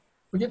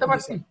 বুঝতে জি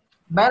পারছি?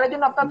 স্যার। বাইরের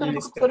জন্য আপনারা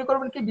জি স্যার। তৈরি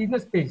করবেন কি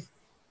বিজনেস পেজ,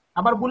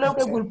 আবার ভুলেও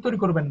কেউ স্যার। গ্রুপ তৈরি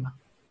করবেন না।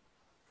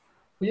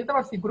 বুঝতে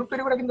পারছি? গ্রুপ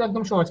তৈরি করা কিন্তু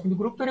একদম সহজ, কিন্তু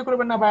গ্রুপ তৈরি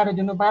করবেন না বাইরের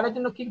জন্য। বাইরের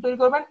জন্য কি তৈরি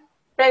করবেন?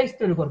 পেজ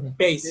তৈরি করবেন।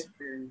 পেজ।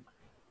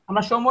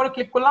 আমরা সমরে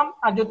ক্লিক করলাম,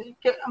 আর যদি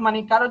মানে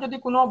কারো যদি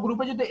কোনো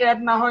গ্রুপে যদি অ্যাড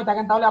না হয়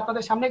থাকেন, তাহলে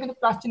আপনাদের সামনে কিন্তু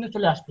প্লাস চিহ্ন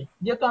চলে আসবে।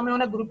 যেহেতু আমি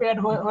অনেক গ্রুপে অ্যাড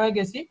হয়ে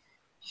গেছি,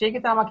 সেই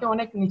ক্ষেত্রে আমাকে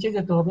অনেক নিচে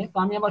যেতে হবে। তো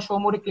আমি আবার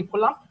সমরে ক্লিক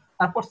করলাম,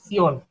 তারপর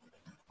সিওল।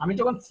 আমি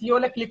যখন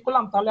সিওলে ক্লিক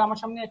করলাম, তাহলে আমার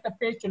সামনে একটা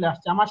পেজ চলে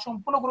আসছে, আমার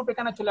সম্পূর্ণ গ্রুপ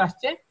এখানে চলে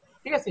আসছে।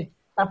 ঠিক আছে,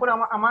 তারপর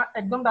আমার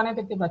একদম ডানে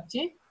দেখতে পাচ্ছি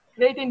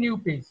create a new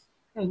page,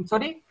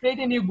 sorry create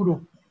a new group.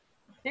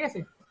 ঠিক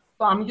আছে,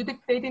 তো আমি যদি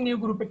ক্রিয়েট এ নিউ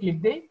গ্রুপে ক্লিক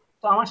দেই,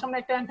 তো আমার সামনে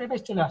একটা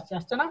ইন্টারফেস চলে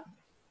আসছে না?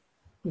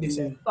 জি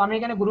স্যার। তো আমি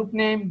এখানে গ্রুপ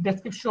নেম,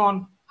 ডেসক্রিপশন,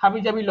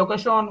 হাবিজাবি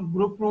লোকেশন,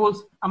 গ্রুপ রুলস,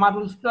 আমার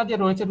রুলসগুলো যে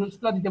রয়েছে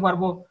রুলসগুলো দিতে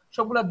পারবো।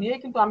 সবগুলো দিয়ে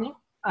কিন্তু আমি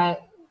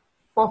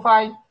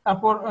প্রোফাইল,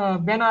 তারপর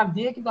ব্যানার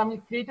দিয়ে কিন্তু আমি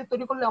ক্রিয়েটিভ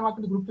তৈরি করলে আমার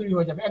কিন্তু গ্রুপ তৈরি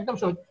হয়ে যাবে। একদম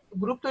সহজ।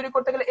 গ্রুপ তৈরি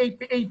করতে গেলে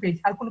এই পেজ,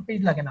 আর কোনো পেজ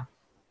লাগে না।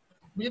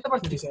 বুঝতে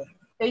পারছি? জি স্যার।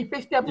 এই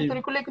পেজটি আপনি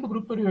তৈরি করলে কিন্তু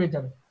গ্রুপ তৈরি হয়ে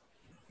যাবে।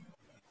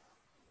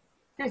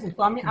 ঠিক আছে?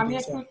 তো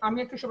আমি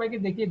একটু সবাইকে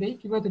দেখিয়ে দেই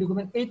কিভাবে তৈরি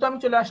করবেন। এই তো আমি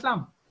চলে আসলাম।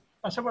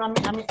 তারপর আমি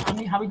আমি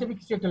আমি হাবিজাবি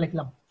কিছু একটা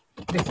লিখলাম,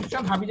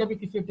 ডেসক্রিপশন হাবিজাবি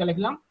কিছু একটা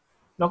লিখলাম,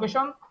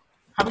 লোকেশন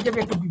হাবিজাবি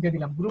একটু দিয়ে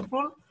দিলাম, গ্রুপ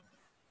রুল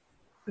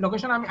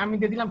লোকেশন আমি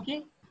দিয়ে দিলাম কি,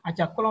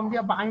 আচ্ছা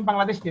কলম্বিয়া, আমি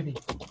বাংলাদেশ দিয়ে দিই,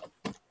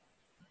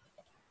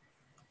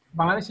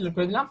 বাংলাদেশ সিলেক্ট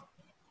করে দিলাম।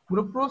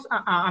 গ্রুপ রুলস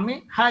আমি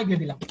হাই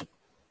দিয়ে দিলাম।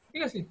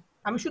 ঠিক আছে?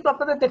 আমি শুধু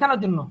আপনাদের দেখানোর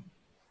জন্য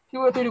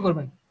কিভাবে তৈরি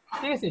করবেন।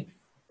 ঠিক আছে?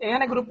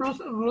 এখানে গ্রুপ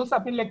রুলস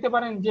আপনি লিখতে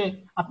পারেন যে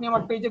আপনি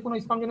আমার পেজে কোনো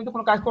স্পেশাল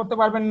কোনো কাজ করতে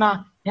পারবেন না,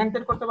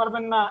 হ্যান্ডেল করতে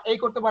পারবেন না, এই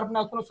করতে পারবেন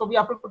না, কোনো ছবি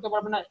আপলোড করতে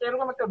পারবেন না,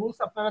 এরকম একটা রুলস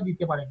আপনারা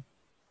দিতে পারেন।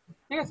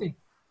 ঠিক আছে?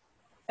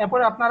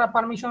 এরপরে আপনারা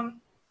পারমিশন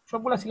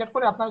সবগুলো সিলেক্ট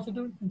করে আপনারা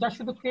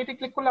শুধু ক্রিয়েটে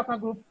ক্লিক করলে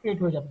আপনার গ্রুপ ক্রিয়েট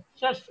হয়ে যাবে।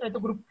 শেষ, এই তো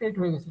গ্রুপ ক্রিয়েট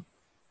হয়ে গেছে।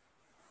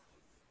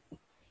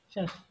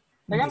 শেষ।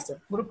 দেখেন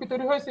গ্রুপ কি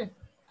তৈরি হয়েছে?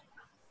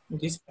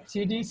 জি sir.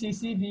 CD,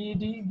 CC,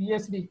 BD,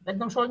 BSD,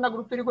 একদম সহজ না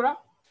গ্রুপ তৈরি করা?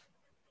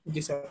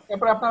 জি স্যার।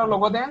 এরপর আপনারা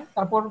লোগো দেন,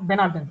 তারপর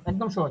ব্যানার দেন,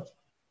 একদম সহজ।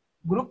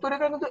 গ্রুপ তৈরি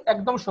করা কিন্তু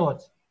একদম সহজ।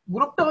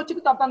 গ্রুপটা হচ্ছে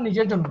কিন্তু আপনার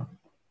নিজের জন্য।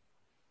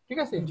 ঠিক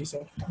আছে? জি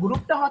স্যার।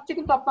 গ্রুপটা হচ্ছে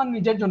কিন্তু আপনার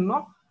নিজের জন্য,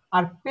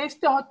 আর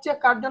পেজটা হচ্ছে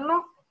কার জন্য?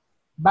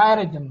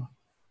 বায়ারের জন্য।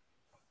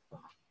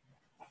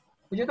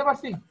 বুঝতে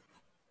পারছি?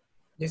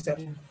 জি স্যার।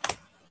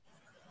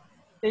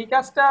 এই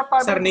কাজটা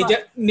স্যার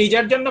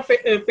নিজের জন্য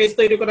পেজ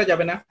তৈরি করা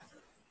যাবে না?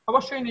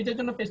 অবশ্যই নিজের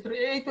জন্য পেজ তৈরি।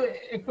 এই তো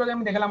একটু আগে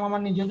আমি দেখালাম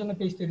আমার নিজের জন্য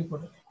পেজ তৈরি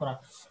করা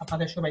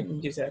আপনাদের সবাই।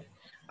 জি স্যার।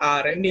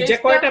 আর নিজে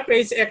কয়টা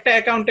পেজ একটা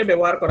অ্যাকাউন্টে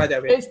ব্যবহার করা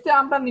যাবে? পেজটা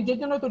আমরা নিজের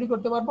জন্য তৈরি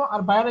করতে পারবো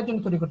আর বাইরের জন্য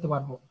তৈরি করতে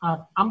পারবো। আর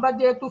আমরা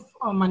যেহেতু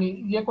মানে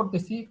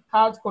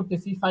কাজ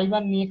করতেছি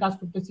ফাইবার নিয়ে কাজ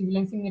করতেছি,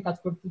 ফ্রিল্যান্সিং নিয়ে কাজ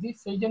করতেছি,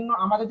 সেই জন্য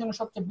আমাদের জন্য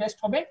সবচেয়ে বেস্ট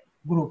হবে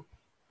গ্রুপ।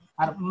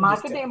 আর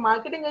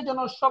মার্কেটিং এর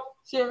জন্য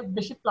সবচেয়ে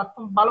বেশি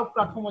ভালো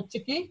প্ল্যাটফর্ম হচ্ছে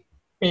কি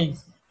পেজ।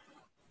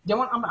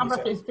 যেমন আমরা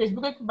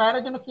ফেসবুকে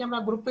বাইরের জন্য কি আমরা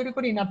গ্রুপ তৈরি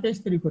করি না পেজ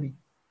তৈরি করি?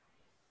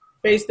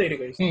 পেজ তৈরি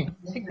করি। হ্যাঁ,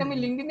 ঠিক তেমনি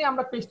লিঙ্কডইনে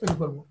আমরা পেজ তৈরি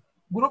করব।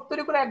 গ্রুপ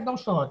তৈরি করা একদম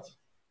সহজ।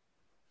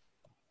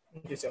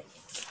 জি স্যার।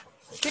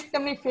 ঠিক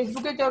তেমনি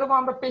ফেসবুকে যেরকম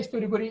আমরা পেজ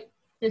তৈরি করি,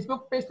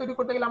 ফেসবুক পেজ তৈরি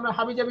করতে গেলে আমরা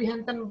হাবিজাবি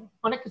হ্যান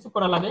অনেক কিছু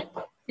করা লাগে,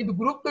 কিন্তু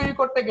গ্রুপ তৈরি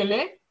করতে গেলে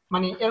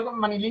এরকম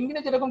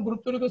লিঙ্কডইনে যেরকম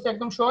গ্রুপ তৈরি করছে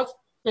একদম সহজ,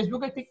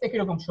 ফেসবুকে ঠিক একই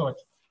রকম সহজ।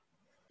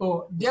 তো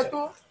যেহেতু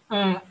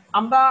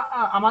আমরা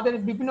আমাদের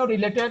বিভিন্ন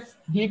রিলেটেড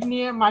দিক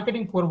নিয়ে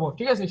মার্কেটিং করব,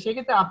 ঠিক আছে,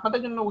 সেক্ষেত্রে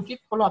আপনাদের জন্য উচিত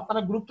হলো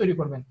আপনারা গ্রুপ তৈরি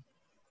করবেন।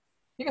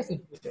 ঠিক আছে?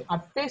 আর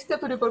পেজটা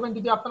তৈরি করবেন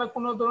যদি আপনারা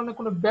কোনো ধরনের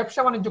কোনো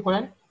ব্যবসা বাণিজ্য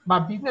করেন বা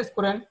বিজনেস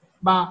করেন,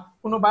 বা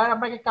কোনো বায়ার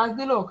আপনাকে কাজ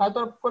দিল, কাজ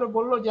করে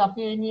বললো যে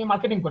আপনি এই নিয়ে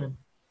মার্কেটিং করেন।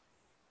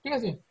 ঠিক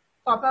আছে?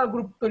 তো আপনারা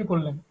গ্রুপ তৈরি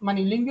করলেন,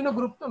 লিঙ্কডইনে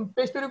গ্রুপ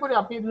পেজ তৈরি করে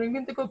আপনি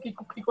লিঙ্কডইন থেকেও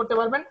কি করতে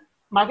পারবেন,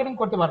 মার্কেটিং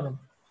করতে পারবেন।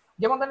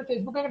 যেমন ধরেন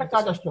ফেসবুকে একটা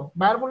কাজ আসলো,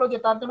 বায়ার বললো যে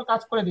তার জন্য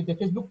কাজ করে দিতে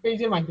ফেসবুক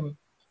পেজের মাধ্যমে,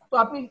 তো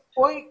আপনি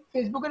ওই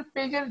ফেসবুকের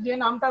পেজের যে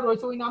নামটা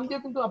রয়েছে ওই নাম দিয়ে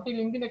কিন্তু আপনি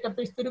লিঙ্কডইনে একটা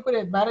পেজ তৈরি করে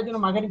বায়ারের জন্য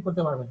মার্কেটিং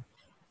করতে পারবেন।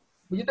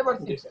 বুঝতে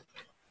পারছি?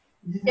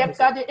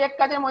 এক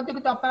কাজের মধ্যে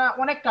কিন্তু আপনারা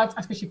অনেক কাজ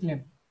আজকে শিখলেন।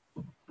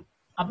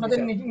 আপনাদের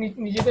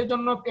নিজেদের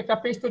জন্য একটা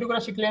পেজ তৈরি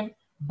করা শিখলেন,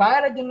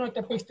 বায়ারের জন্য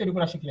একটা পেজ তৈরি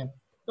করা শিখলেন,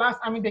 প্লাস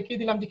আমি দেখিয়ে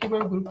দিলাম যে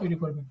কিভাবে গ্রুপ তৈরি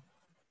করবেন।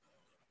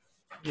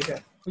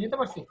 বুঝতে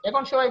পারছি?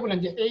 এখন সবাই বলেন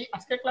যে এই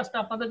আজকের ক্লাসটা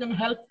আপনাদের জন্য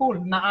হেল্পফুল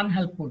না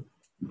আনহেল্পফুল?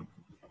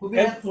 খুবই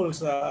হেল্পফুল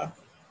স্যার।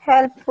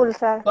 Helpful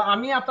sir. তো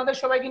আমি আপনাদের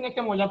সবাইকে নিয়ে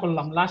একটা মজা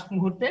করলাম লাস্ট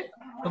মুহূর্তে,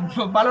 তো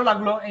ভালো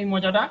লাগলো এই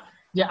মজাটা,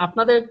 যে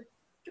আপনাদের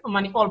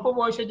অল্প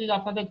বয়সে যে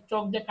আপনাদের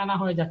চোখ যে কানা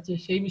হয়ে যাচ্ছে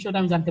সেই বিষয়টা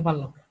আমি জানতে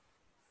পারলাম।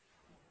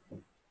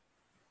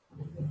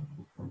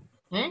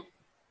 হ্যাঁ,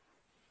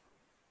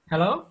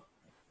 হ্যালো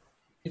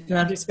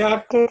জি স্যার।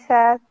 জি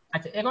স্যার।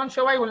 আচ্ছা, এখন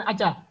সবাই বলেন,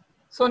 আচ্ছা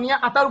সোনিয়া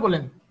আতাউর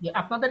বলেন যে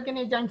আপনাদেরকে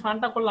নিয়ে যে আমি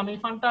ফান্ডটা করলাম এই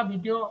ফান্ডটা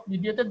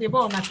ভিডিওতে দেবো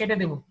না কেটে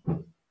দেবো?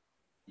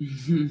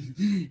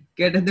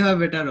 কেটে দেওয়া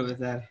বেটার হবে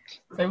স্যার।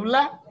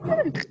 সাইফুল্লাহ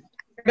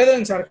কেটে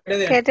দেন স্যার, কেটে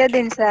দেন। কেটে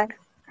দিন স্যার।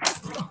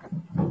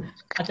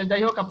 আচ্ছা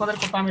যাই হোক, আপনাদের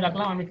কথা আমি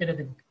রাখলাম, আমি কেটে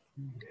দেবো।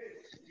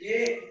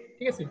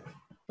 ঠিক আছে?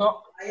 তো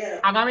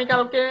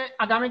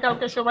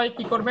আগামীকালকে সবাই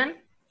কি করবেন?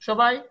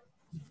 সবাই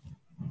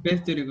পেজ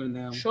তৈরি করে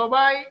দেওয়া।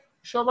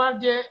 সবার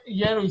যে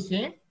ইয়ে রয়েছে,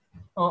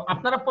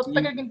 আপনারা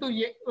প্রত্যেকের কিন্তু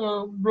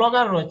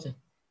ব্লগার রয়েছে,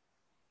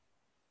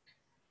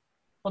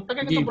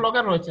 প্রত্যেকের কিন্তু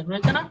ব্লগার রয়েছে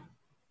না?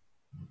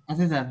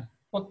 আচ্ছা স্যার।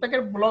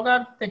 প্রত্যেকের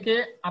ব্লগার থেকে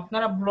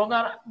আপনারা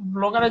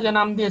ব্লগারে যে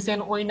নাম দিয়েছেন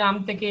ওই নাম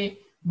থেকে,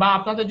 বা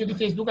আপনাদের যদি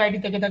ফেসবুক আইডি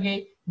থেকে থাকে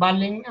বা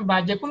লিঙ্ক বা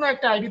যে কোনো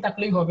একটা আইডি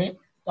থাকলেই হবে,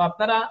 তো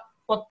আপনারা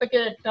প্রত্যেকে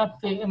একটা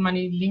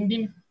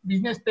লিঙ্কডইন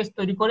বিজনেস পেজ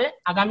তৈরি করে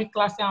আগামী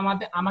ক্লাসে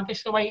আমাকে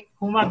সবাই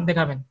হোমওয়ার্ক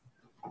দেখাবেন।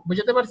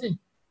 বুঝতে পারছি?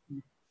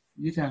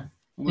 জি স্যার।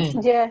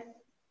 জি।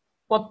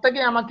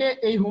 প্রত্যেকে আমাকে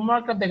এই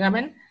হোমওয়ার্কটা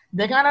দেখাবেন।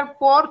 দেখানোর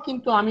পর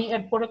কিন্তু আমি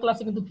এর পরের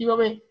ক্লাসে কিন্তু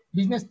কিভাবে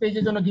বিজনেস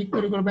পেজের জন্য গিগ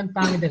তৈরি করবেন তা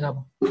আমি দেখাবো।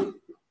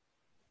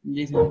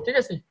 জি স্যার। ঠিক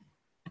আছে?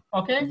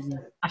 ওকে,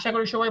 আশা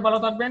করি সবাই ভালো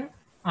থাকবেন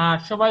আর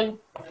সবাই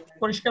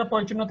পরিষ্কার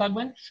পরিচ্ছন্ন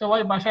থাকবেন,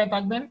 সবাই বাসায়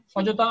থাকবেন,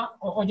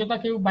 অযথা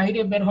কেউ বাইরে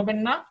বের হবেন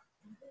না,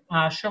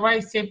 আর সবাই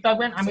সেফ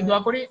থাকবেন। আমি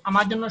দোয়া করি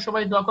আমার জন্য,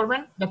 সবাই দোয়া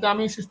করবেন যাতে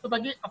আমি সুস্থ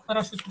থাকি,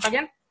 আপনারা সুস্থ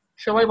থাকেন।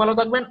 সবাই ভালো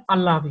থাকবেন।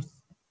 আল্লাহ হাফিজ।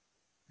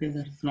 ওকে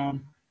স্যার, আসসালামু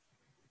আলাইকুম।